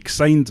Sadiq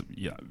signed.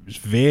 Yeah, it was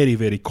very,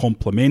 very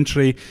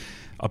complimentary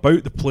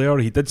about the player.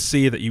 He did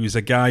say that he was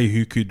a guy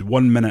who could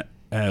 1 minute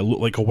look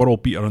like a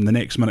world beater and the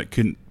next minute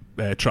couldn't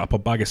trap a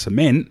bag of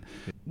cement.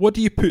 What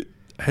do you put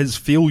his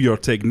failure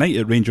to ignite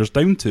at Rangers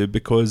down to?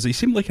 Because he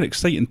seemed like an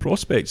exciting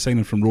prospect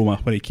signing from Roma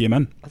when he came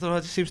in. I don't know,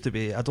 it just seems to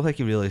be, I don't think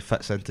he really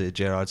fits into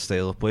Gerrard's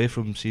style of play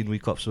from seeing wee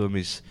clips of him.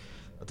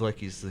 I don't think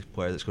he's the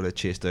player that's going to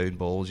chase down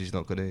balls. He's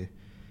not very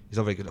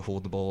good at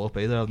holding the ball up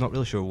either. I'm not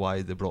really sure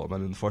why they brought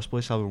him in the first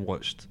place. I haven't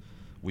watched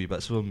wee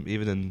bits of him.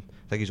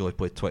 I think he's only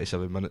played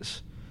 27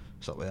 minutes,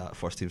 something like that,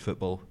 first team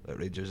football at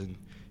Rangers, and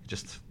he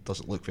just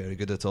doesn't look very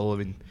good at all. I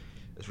mean,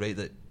 it's right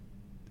that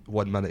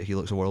 1 minute he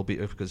looks a world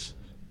beater, because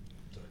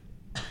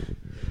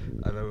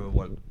I remember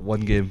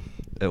one game,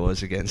 it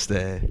was against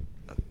I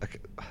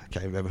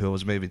can't remember who it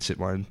was, maybe St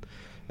Mirren,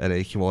 and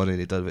he came on and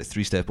he did about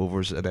 3 step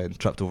overs and then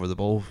tripped over the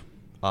ball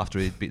after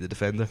he'd beat the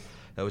defender.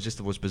 It was just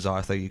the most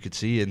bizarre thing you could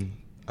see, and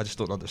I just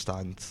don't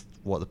understand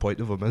what the point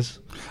of him is.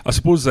 I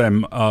suppose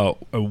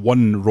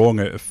one wrong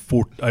out of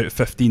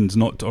 15 is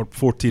not, or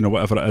 14 or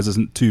whatever it is,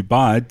 isn't too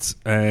bad.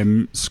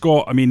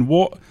 Scott, I mean,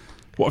 what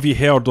have you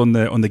heard on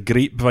the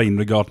grapevine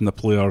regarding the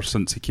player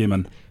since he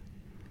came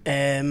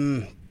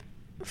in?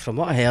 From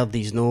what I heard,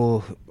 he's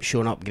no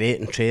shown up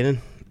great in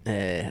training.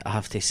 I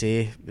have to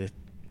say, the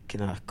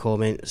kind of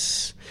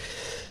comments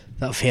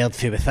that I've heard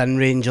from within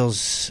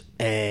Rangers,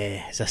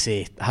 as I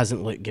say,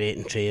 hasn't looked great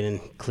in training.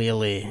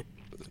 Clearly,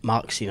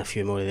 Mark's seen a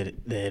few more of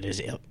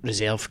the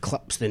reserve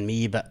clips than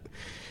me, but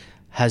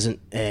hasn't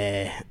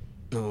set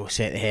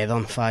the head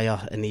on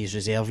fire in these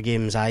reserve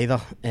games either.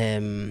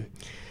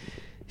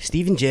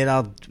 Steven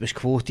Gerrard was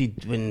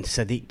quoted when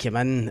Sadiq came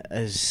in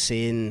as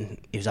saying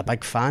he was a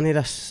big fan of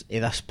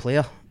this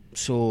player,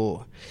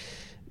 so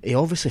he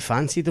obviously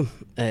fancied him,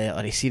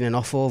 or he's seen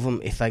enough of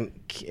him to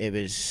think it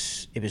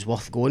was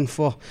worth going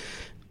for.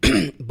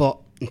 But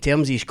in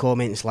terms of his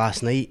comments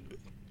last night,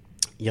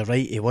 you're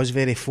right, he was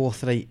very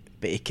forthright,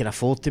 but he can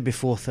afford to be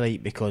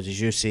forthright because,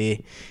 as you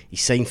say, he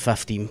signed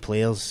 15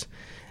 players,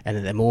 and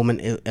at the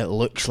moment it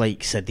looks like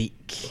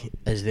Sadiq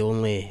is the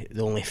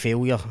only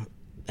failure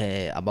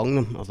among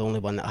them, or the only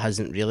one that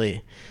hasn't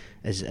really,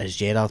 as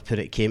Gerrard put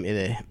it, came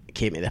to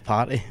the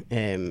party.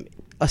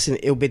 Listen,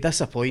 he'll be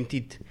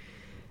disappointed.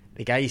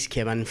 The guys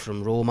came in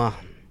from Roma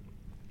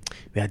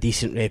with a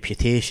decent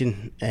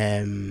reputation.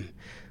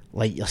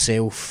 Like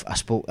yourself,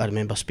 I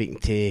remember speaking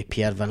to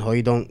Pierre Van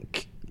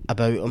Hooijdonk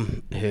about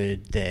him,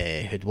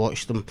 who'd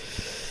watched him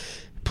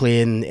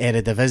play in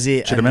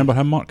Eredivisie. Do you remember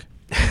him, Mark?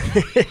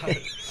 I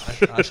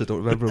actually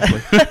don't remember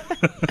him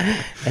playing.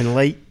 And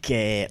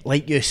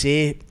like you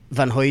say,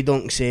 Van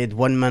Hooijdonk said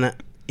 1 minute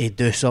he'd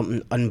do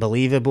something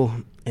unbelievable,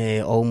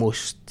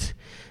 almost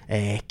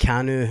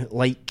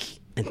Kanu-like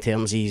in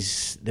terms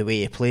of the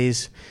way he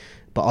plays,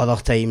 but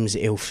other times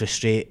he'll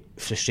frustrate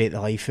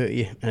the life out of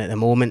you, and at the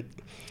moment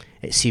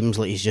it seems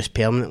like he's just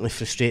permanently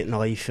frustrating the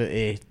life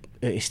out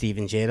of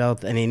Steven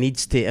Gerrard, and he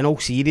needs to, in all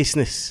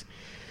seriousness,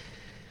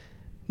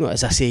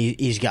 as I say,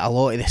 he's got a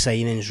lot of the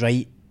signings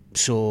right,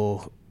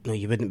 so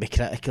you wouldn't be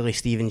critical of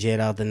Steven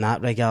Gerrard in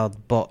that regard,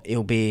 but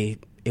he'll be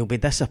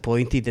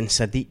disappointed. And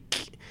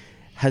Sadiq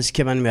has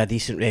come in with a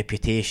decent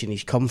reputation.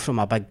 He's come from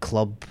a big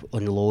club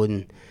on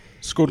loan,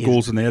 scored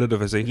goals in the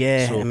Eredivisie.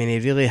 Yeah, so. I mean, he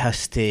really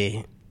has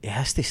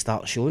to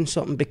start showing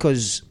something,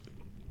 because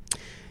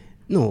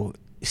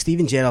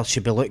Steven Gerrard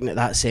should be looking at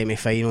that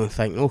semi-final and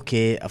thinking,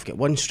 okay, I've got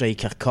one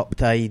striker cup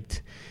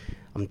tied,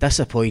 I'm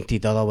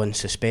disappointed the other one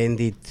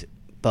suspended,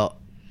 but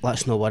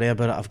let's not worry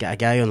about it. I've got a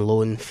guy on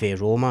loan for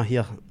Roma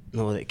here,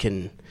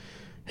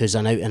 who's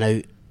an out and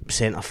out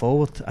centre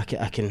forward. I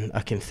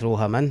can throw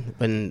him in.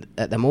 When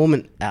at the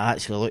moment it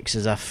actually looks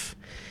as if,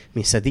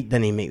 Sadiq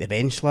didn't make the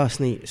bench last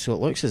night, so it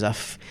looks as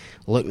if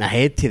looking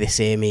ahead to the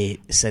semi,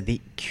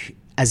 Sadiq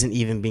isn't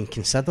even being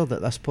considered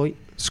at this point.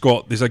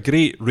 Scott, there's a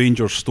great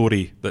Rangers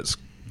story that's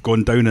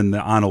gone down in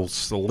the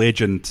annals, the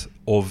legend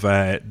of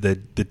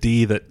the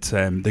day that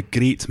the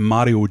great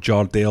Mario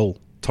Jardel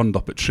turned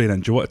up at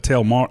training. Do you want to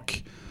tell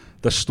Mark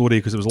this story,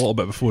 because it was a little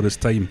bit before his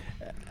time?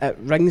 It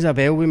rings a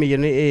bell with me. You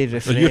need to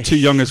refresh. You're too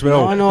young as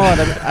well. No,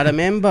 I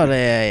remember.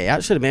 I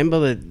actually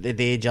remember the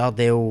day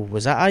Jardel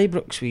was at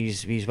Ibrox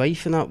with his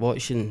wife and that,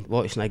 watching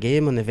a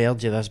game on the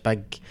verge of this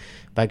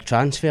big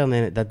transfer, and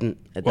then it didn't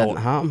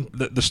happen.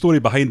 The story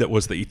behind it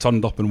was that he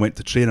turned up and went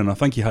to training. I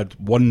think he had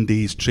 1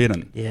 day's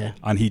training,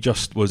 and he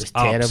just was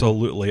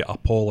absolutely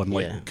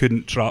appalling.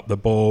 Couldn't trap the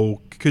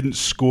ball, couldn't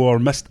score,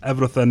 missed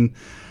everything.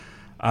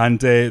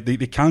 And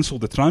they cancelled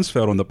the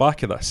transfer on the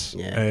back of this.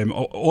 I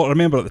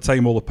remember at the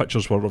time all the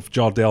pictures were of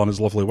Jardel and his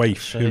lovely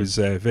wife, who was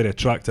very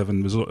attractive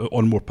and was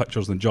on more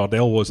pictures than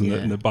Jardel was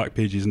in the back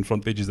pages and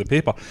front pages of the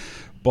paper.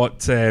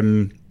 But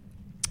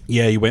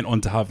he went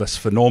on to have this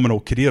phenomenal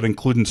career,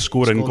 including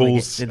scoring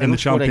goals in the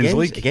Champions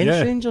League.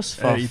 Against Rangers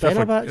for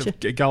Fenerbahce?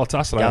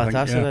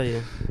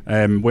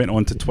 Galatasaray. Went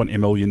on to 20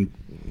 million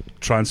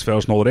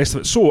transfers and all the rest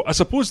of it. So I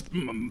suppose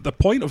the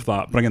point of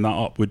that, bringing that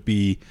up, would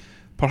be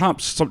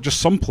perhaps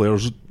some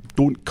players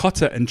don't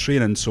cut it in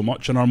training so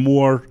much and are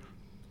more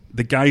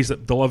the guys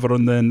that deliver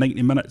on the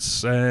 90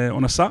 minutes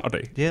on a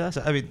Saturday. Yeah, that's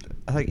it. I mean,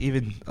 I think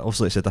even,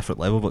 obviously it's a different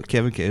level, but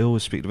Kevin Cahill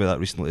was speaking about that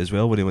recently as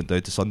well, when he went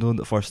down to Sunderland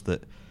at first,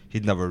 that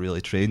he'd never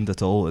really trained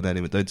at all, and then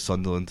he went down to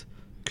Sunderland,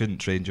 couldn't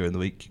train during the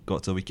week,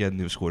 got to the weekend and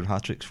he was scoring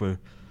hat-tricks for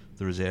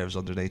the reserves,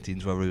 under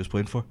 19s, whoever he was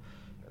playing for.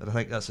 And I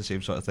think that's the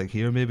same sort of thing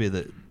here, maybe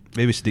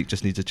Sadiq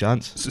just needs a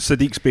chance.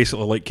 Sadiq's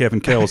basically like Kevin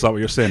Cahill, is that what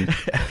you're saying?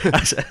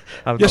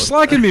 You're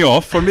slagging me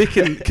off for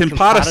making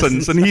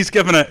comparisons, and he's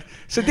giving it.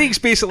 Sadiq's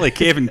basically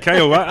Kevin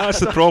Cahill. That's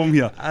the problem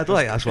here. I don't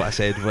think that's what I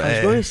said. But, I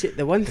was going to say,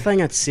 the one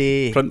thing I'd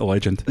say, print the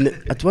legend.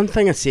 One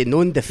thing I'd say,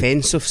 no in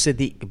defence of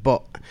Sadiq,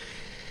 but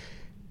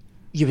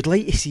you would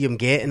like to see him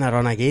getting a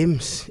run of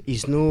games.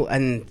 He's no,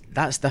 and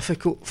that's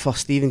difficult for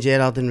Steven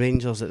Gerrard and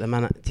Rangers at the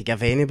minute, to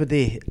give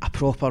anybody a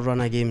proper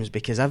run of games,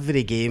 because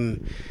every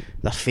game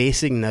they're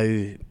facing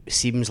now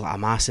seems like a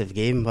massive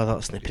game, whether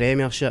it's in the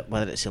Premiership,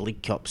 whether it's a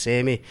League Cup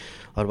semi,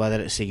 or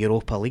whether it's a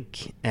Europa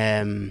League.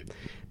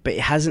 But he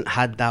hasn't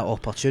had that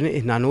opportunity.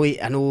 And I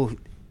know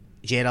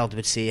Gerrard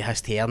would say he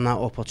has to earn that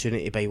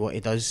opportunity by what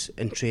he does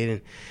in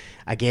training.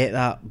 I get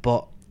that,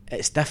 but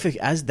it's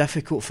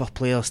difficult for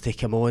players to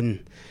come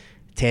on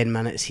 10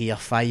 minutes here,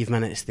 5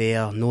 minutes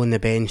there, no on the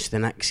bench the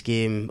next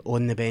game,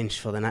 on the bench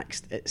for the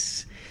next.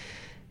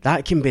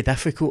 That can be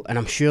difficult, and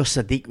I'm sure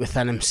Sadiq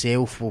within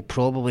himself will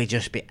probably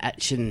just be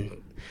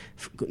itching,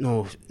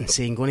 and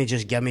saying, going to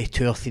just give me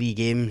 2 or 3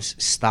 games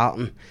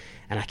starting,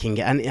 and I can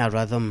get into a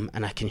rhythm,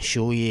 and I can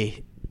show you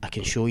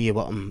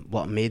what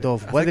I'm made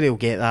of. Whether he'll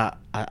get that,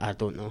 I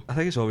don't know. I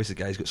think it's obvious the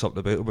guy's got something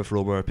about him if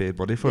Roma are paying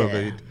money for him. I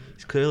mean,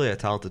 he's clearly a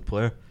talented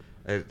player,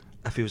 and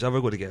if he was ever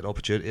going to get an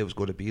opportunity, it was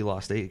going to be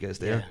last night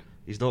against Ayr.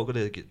 He's not going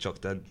to get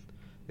chucked in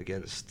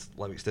against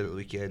Livingston at the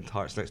weekend,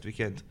 Hearts next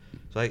weekend.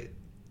 So I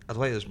don't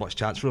think there's much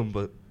chance for him,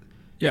 but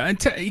yeah,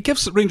 and he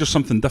gives Rangers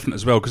something different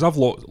as well, because I've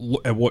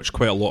watched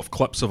quite a lot of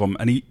clips of him,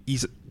 and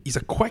he's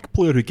a quick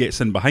player who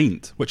gets in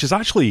behind, which is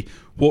actually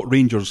what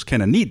Rangers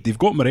kind of need. They've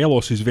got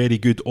Morelos, who's very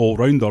good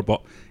all-rounder,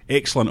 but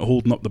excellent at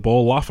holding up the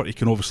ball. Lafferty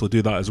can obviously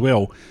do that as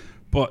well,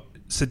 but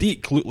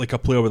Sadiq looked like a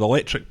player with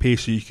electric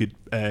pace, so you could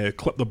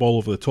clip the ball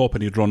over the top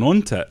and he'd run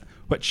onto it,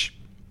 which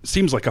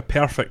seems like a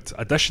perfect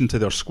addition to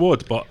their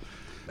squad, but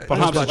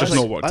perhaps it's just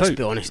not worked out. Let's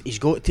be honest, he's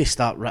got to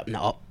start ripping it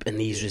up in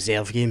these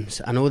reserve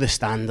games. I know the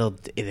standard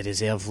of the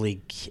reserve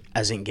league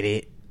isn't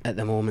great at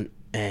the moment.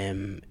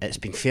 It's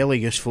been fairly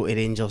useful to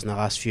Rangers in the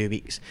last few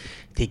weeks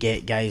to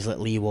get guys like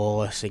Lee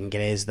Wallace and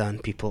Gresda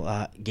and people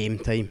at game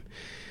time.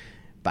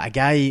 But a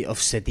guy of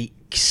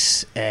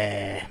Sadiq's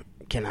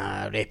kind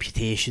of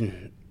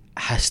reputation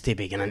has to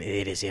be getting into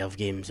the reserve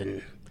games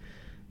and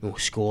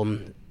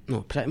scoring.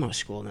 Pretty much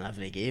scoring in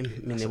every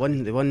game. I mean,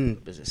 they won.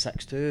 Was it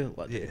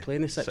 6-2?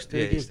 Playing the 6-2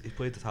 game. He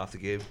played half the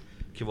game.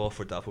 came off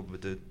for Dapple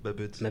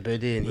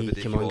Maboudi, and he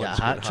came on and got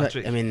a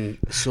hat-trick. I mean,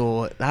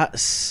 so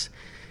that's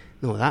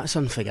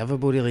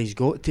unforgivable really. He's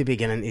got to be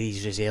getting into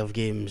these reserve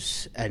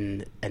games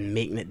and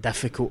making it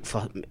difficult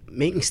for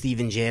making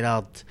Steven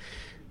Gerrard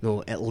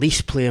at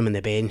least play him on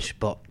the bench,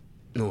 but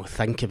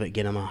think about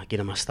getting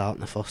him a start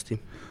in the first team.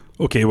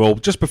 Okay, well,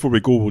 just before we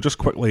go, we'll just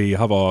quickly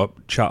have a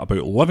chat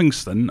about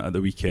Livingston at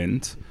the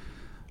weekend.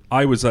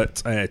 I was at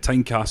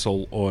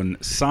Tynecastle on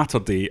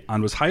Saturday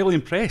and was highly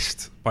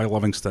impressed by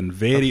Livingston.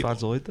 Very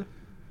fans allowed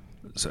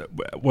there?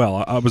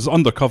 Well, I was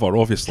undercover,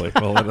 obviously.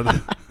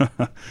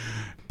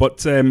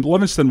 But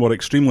Livingston were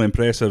extremely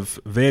impressive,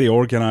 very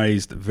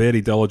organised,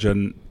 very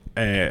diligent,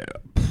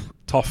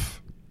 tough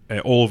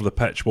all over the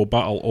pitch, will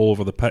battle all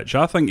over the pitch.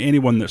 I think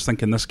anyone that's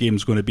thinking this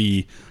game's going to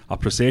be a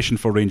procession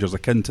for Rangers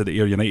akin to the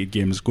Ayr United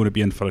game is going to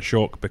be in for a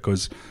shock,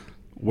 because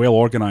well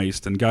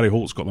organised, and Gary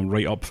Holt's got them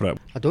right up for it.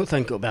 I don't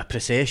think it'll be a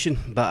procession,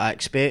 but I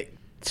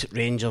expect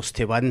Rangers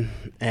to win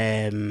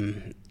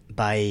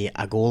by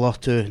a goal or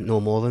two, no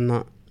more than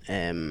that.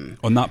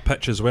 On that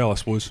pitch as well, I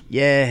suppose.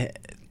 Yeah,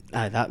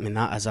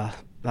 that's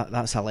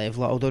a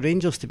leveler. Although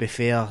Rangers, to be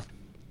fair,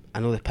 I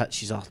know the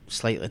pitches are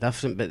slightly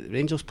different, but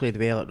Rangers played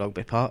well at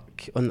Rugby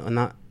Park on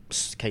that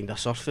kind of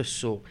surface.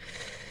 So,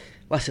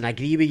 listen, I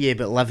agree with you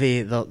about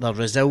Livy. They're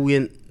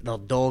resilient, they're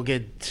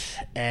dogged.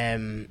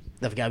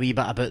 They've got a wee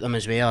bit about them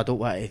as well. I don't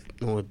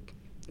want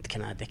to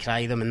kind of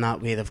decry them in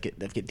that way. They've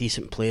got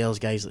decent players,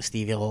 guys like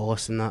Stevie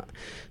Lawless and that,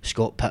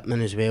 Scott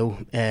Pittman as well.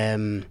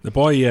 The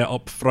boy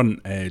up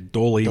front,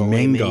 Dolly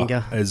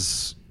Menga,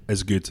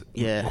 is good.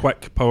 Yeah.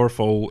 Quick,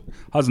 powerful.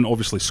 Hasn't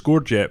obviously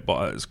scored yet,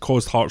 but it's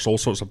caused Hearts all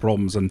sorts of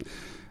problems, and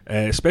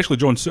especially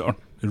John Souttar,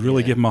 who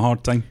really gave him a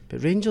hard time.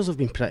 But Rangers have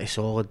been pretty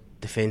solid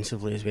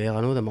defensively as well.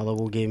 I know the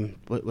Motherwell game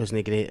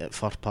wasn't great at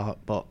Fir Park,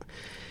 but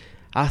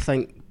I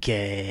think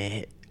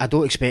I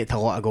don't expect a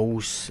lot of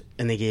goals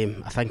in the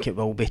game. I think it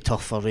will be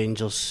tough for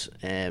Rangers.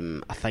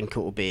 I think it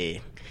will be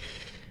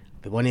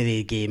one of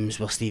the games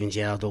where Steven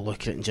Gerrard will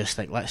look at it and just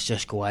think, let's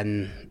just go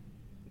into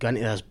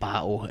this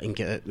battle and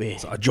get out with...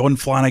 It's a John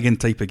Flanagan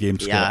type of game,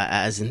 Scott.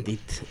 Yeah, it is indeed.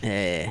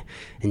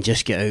 And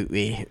just get out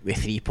with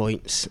 3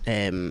 points.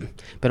 But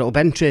it'll be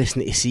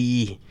interesting to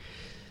see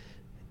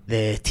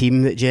the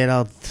team that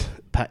Gerrard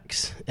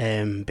picks,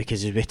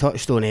 because as we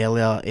touched on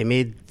earlier, he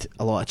made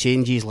a lot of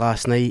changes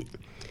last night.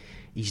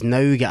 He's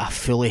now got a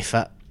fully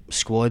fit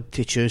squad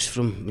to choose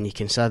from when you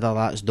consider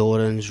that's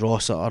Dorrans,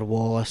 Rossiter,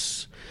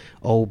 Wallace,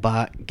 all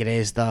back,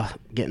 Gresda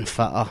getting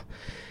fitter.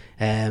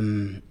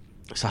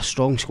 It's a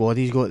strong squad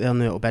he's got there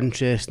now. It'll be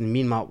interesting. Me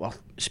and Mark were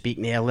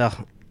speaking earlier,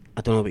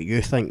 I don't know what you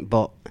think,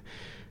 but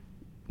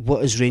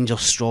what is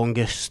Rangers'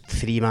 strongest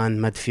 3-man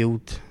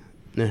midfield?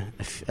 Now,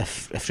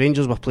 if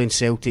Rangers were playing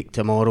Celtic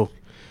tomorrow,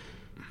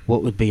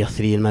 what would be your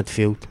 3 in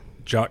midfield?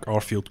 Jack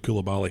Arfield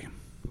Koulibaly.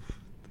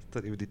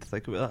 Don't even need to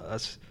think about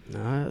that.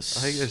 I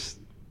think it's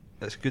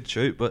a good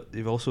shout, but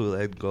you've also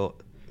then got,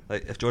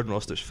 like, if Jordan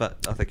Rossiter's fit,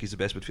 I think he's the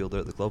best midfielder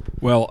at the club.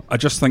 Well, I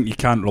just think you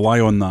can't rely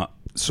on that.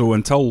 So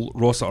until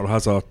Rossiter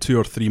has a 2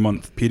 or 3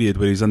 month period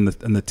where he's in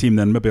the team,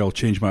 then maybe I'll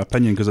change my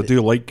opinion, because I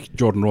do like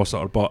Jordan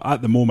Rossiter. But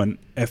at the moment,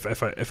 if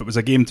it was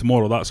a game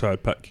tomorrow, that's who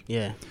I'd pick.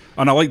 Yeah.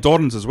 And I like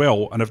Dorrans as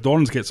well. And if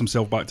Dorrans gets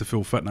himself back to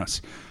full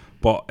fitness,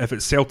 but if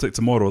it's Celtic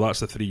tomorrow, that's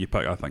the 3 you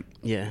pick, I think.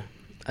 Yeah,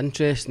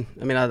 interesting.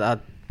 I mean, I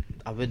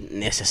wouldn't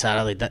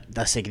necessarily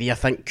disagree. I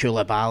think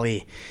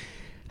Koulibaly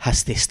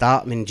has to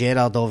start. I mean,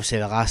 Gerrard, obviously,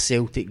 the last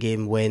Celtic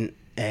game went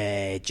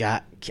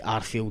Jack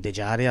Arfield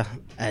Ejaria,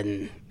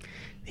 and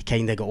they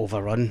kind of got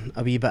overrun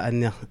a wee bit in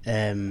there.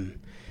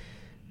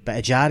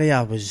 But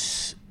Ejaria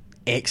was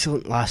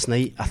excellent last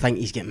night. I think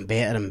he's getting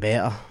better and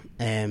better.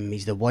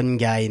 He's the one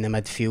guy in the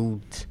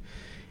midfield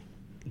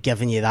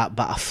giving you that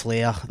bit of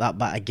flair, that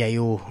bit of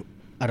guile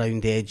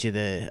around the edge of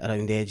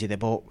the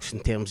box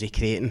in terms of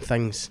creating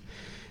things.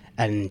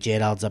 And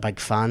Gerrard's a big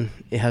fan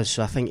of his,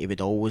 so I think he would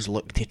always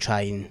look to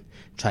try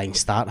and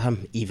start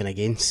him even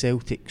against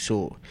Celtic.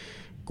 So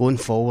going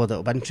forward,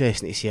 it'll be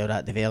interesting to see how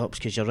that develops,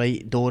 because you're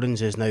right,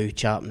 Dorrans is now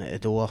chapping at the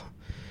door.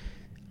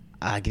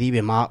 I agree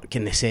with Mark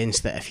in the sense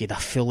that if you had a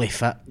fully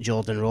fit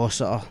Jordan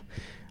Rossiter,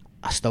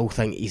 I still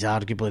think he's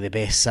arguably the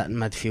best sitting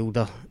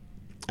midfielder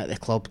at the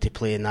club to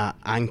play in that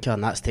anchor,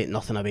 and that's taking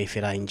nothing away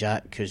from Ryan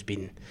Jack, who's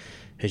been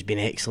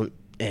excellent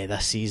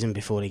this season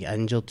before he got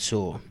injured.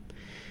 So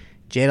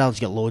Gerrard's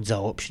got loads of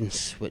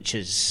options, which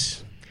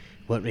is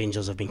what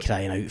Rangers have been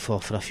crying out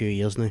for a few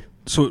years now.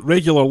 So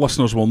regular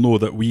listeners will know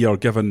that we are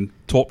given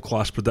top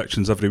class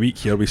predictions every week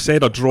here. We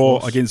said a draw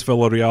against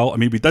Villarreal. I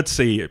mean, we did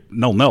say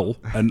 0-0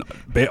 and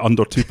bet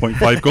under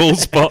 2.5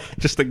 goals, but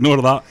just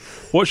ignore that.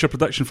 What's your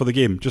prediction for the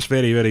game? Just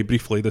very, very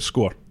briefly, the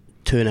score.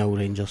 2-0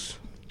 Rangers.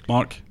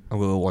 Mark? I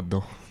will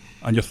 1-0.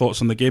 And your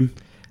thoughts on the game?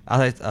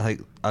 I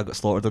think I got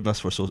slaughtered on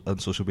this on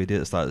social media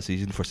at the start of the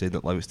season for saying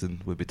that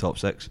Livingston would be top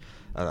 6,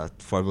 and I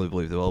firmly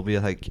believe they will be.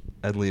 I think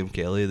in Liam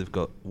Kelly they've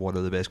got one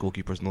of the best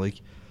goalkeepers in the league.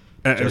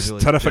 It was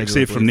terrific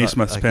save from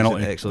Naismith's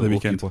penalty at the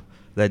weekend. Goalkeeper.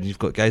 Then you've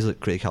got guys like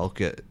Craig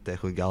Halkett,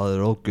 Declan Gallagher.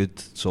 They're all good,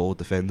 solid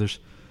defenders,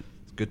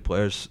 good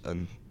players,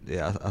 and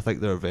yeah, I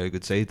think they're a very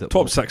good side.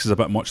 Top 6 is a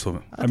bit much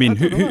though. I mean,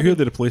 who are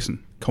they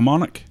replacing?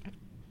 Kilmarnock?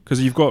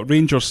 Because you've got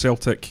Rangers,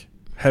 Celtic,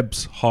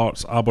 Hibs,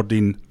 Hearts,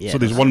 Aberdeen. Yeah, So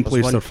there's one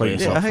place one they're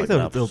place. fighting. Yeah, I for think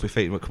grabs. they'll be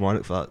fighting with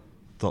Kilmarnock for that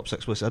top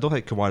 6 place. I don't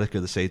think Kilmarnock are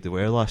the side they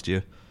were last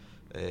year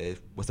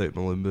without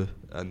Malumbu,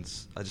 and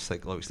I just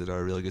think Livingston are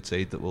a really good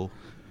side that will.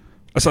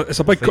 It's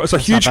a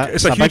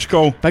huge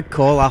call. Big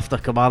call after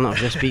Kilmarnock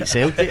just beat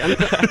Celtic.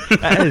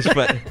 It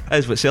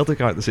is, but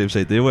Celtic aren't the same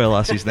side they were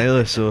last season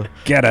either. So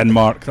Get in,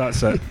 Mark.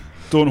 That's it.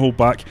 Don't hold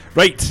back.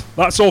 Right,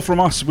 that's all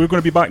from us. We're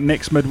going to be back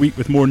next midweek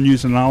with more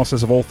news and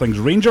analysis of all things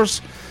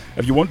Rangers.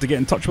 If you want to get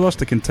in touch with us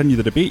to continue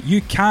the debate,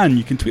 you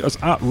can tweet us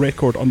at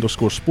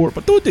record_sport,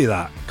 but don't do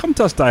that. Come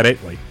to us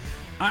directly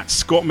at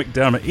Scott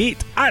McDermott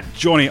 8, at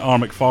Johnny R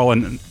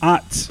McFarlane, and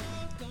at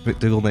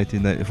McDougall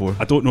 1994.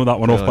 I don't know that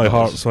one off by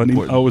heart, so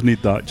I always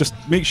need that. Just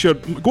make sure,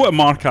 go to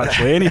Mark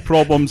actually. Any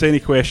problems, any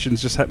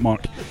questions, just hit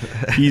Mark.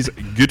 He's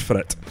good for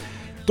it.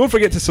 Don't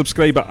forget to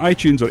subscribe at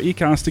iTunes or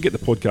Acast to get the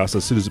podcast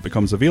as soon as it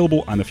becomes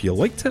available, and if you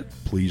liked it,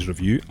 please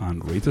review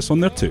and rate us on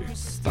there too.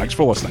 Thanks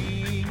for listening.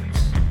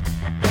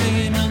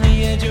 Hanging on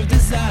the edge of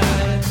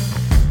desire,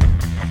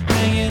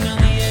 hanging on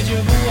the edge of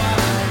a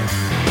wire.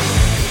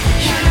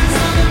 Hands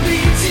on the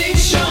beating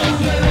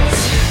shoulders,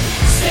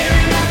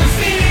 staring at the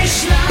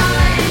finish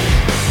line,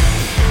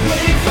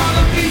 waiting for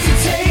the beat to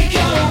take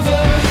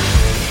over,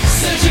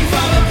 searching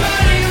for the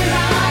burning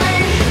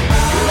light.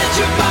 Let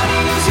your body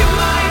use your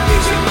mind,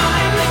 use your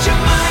mind. Let your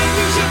mind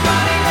use your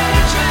body, let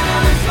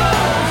adrenaline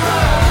flow,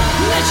 flow.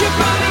 Let your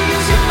body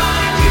use your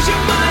mind, use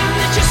your mind.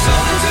 Let your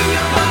soul into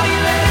your body,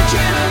 let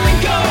adrenaline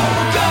go,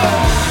 go.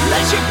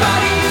 Let your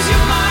body use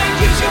your mind,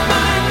 use your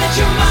mind. Let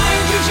your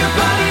mind use your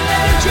body,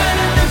 let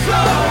adrenaline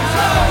flow,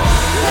 flow.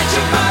 Let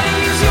your body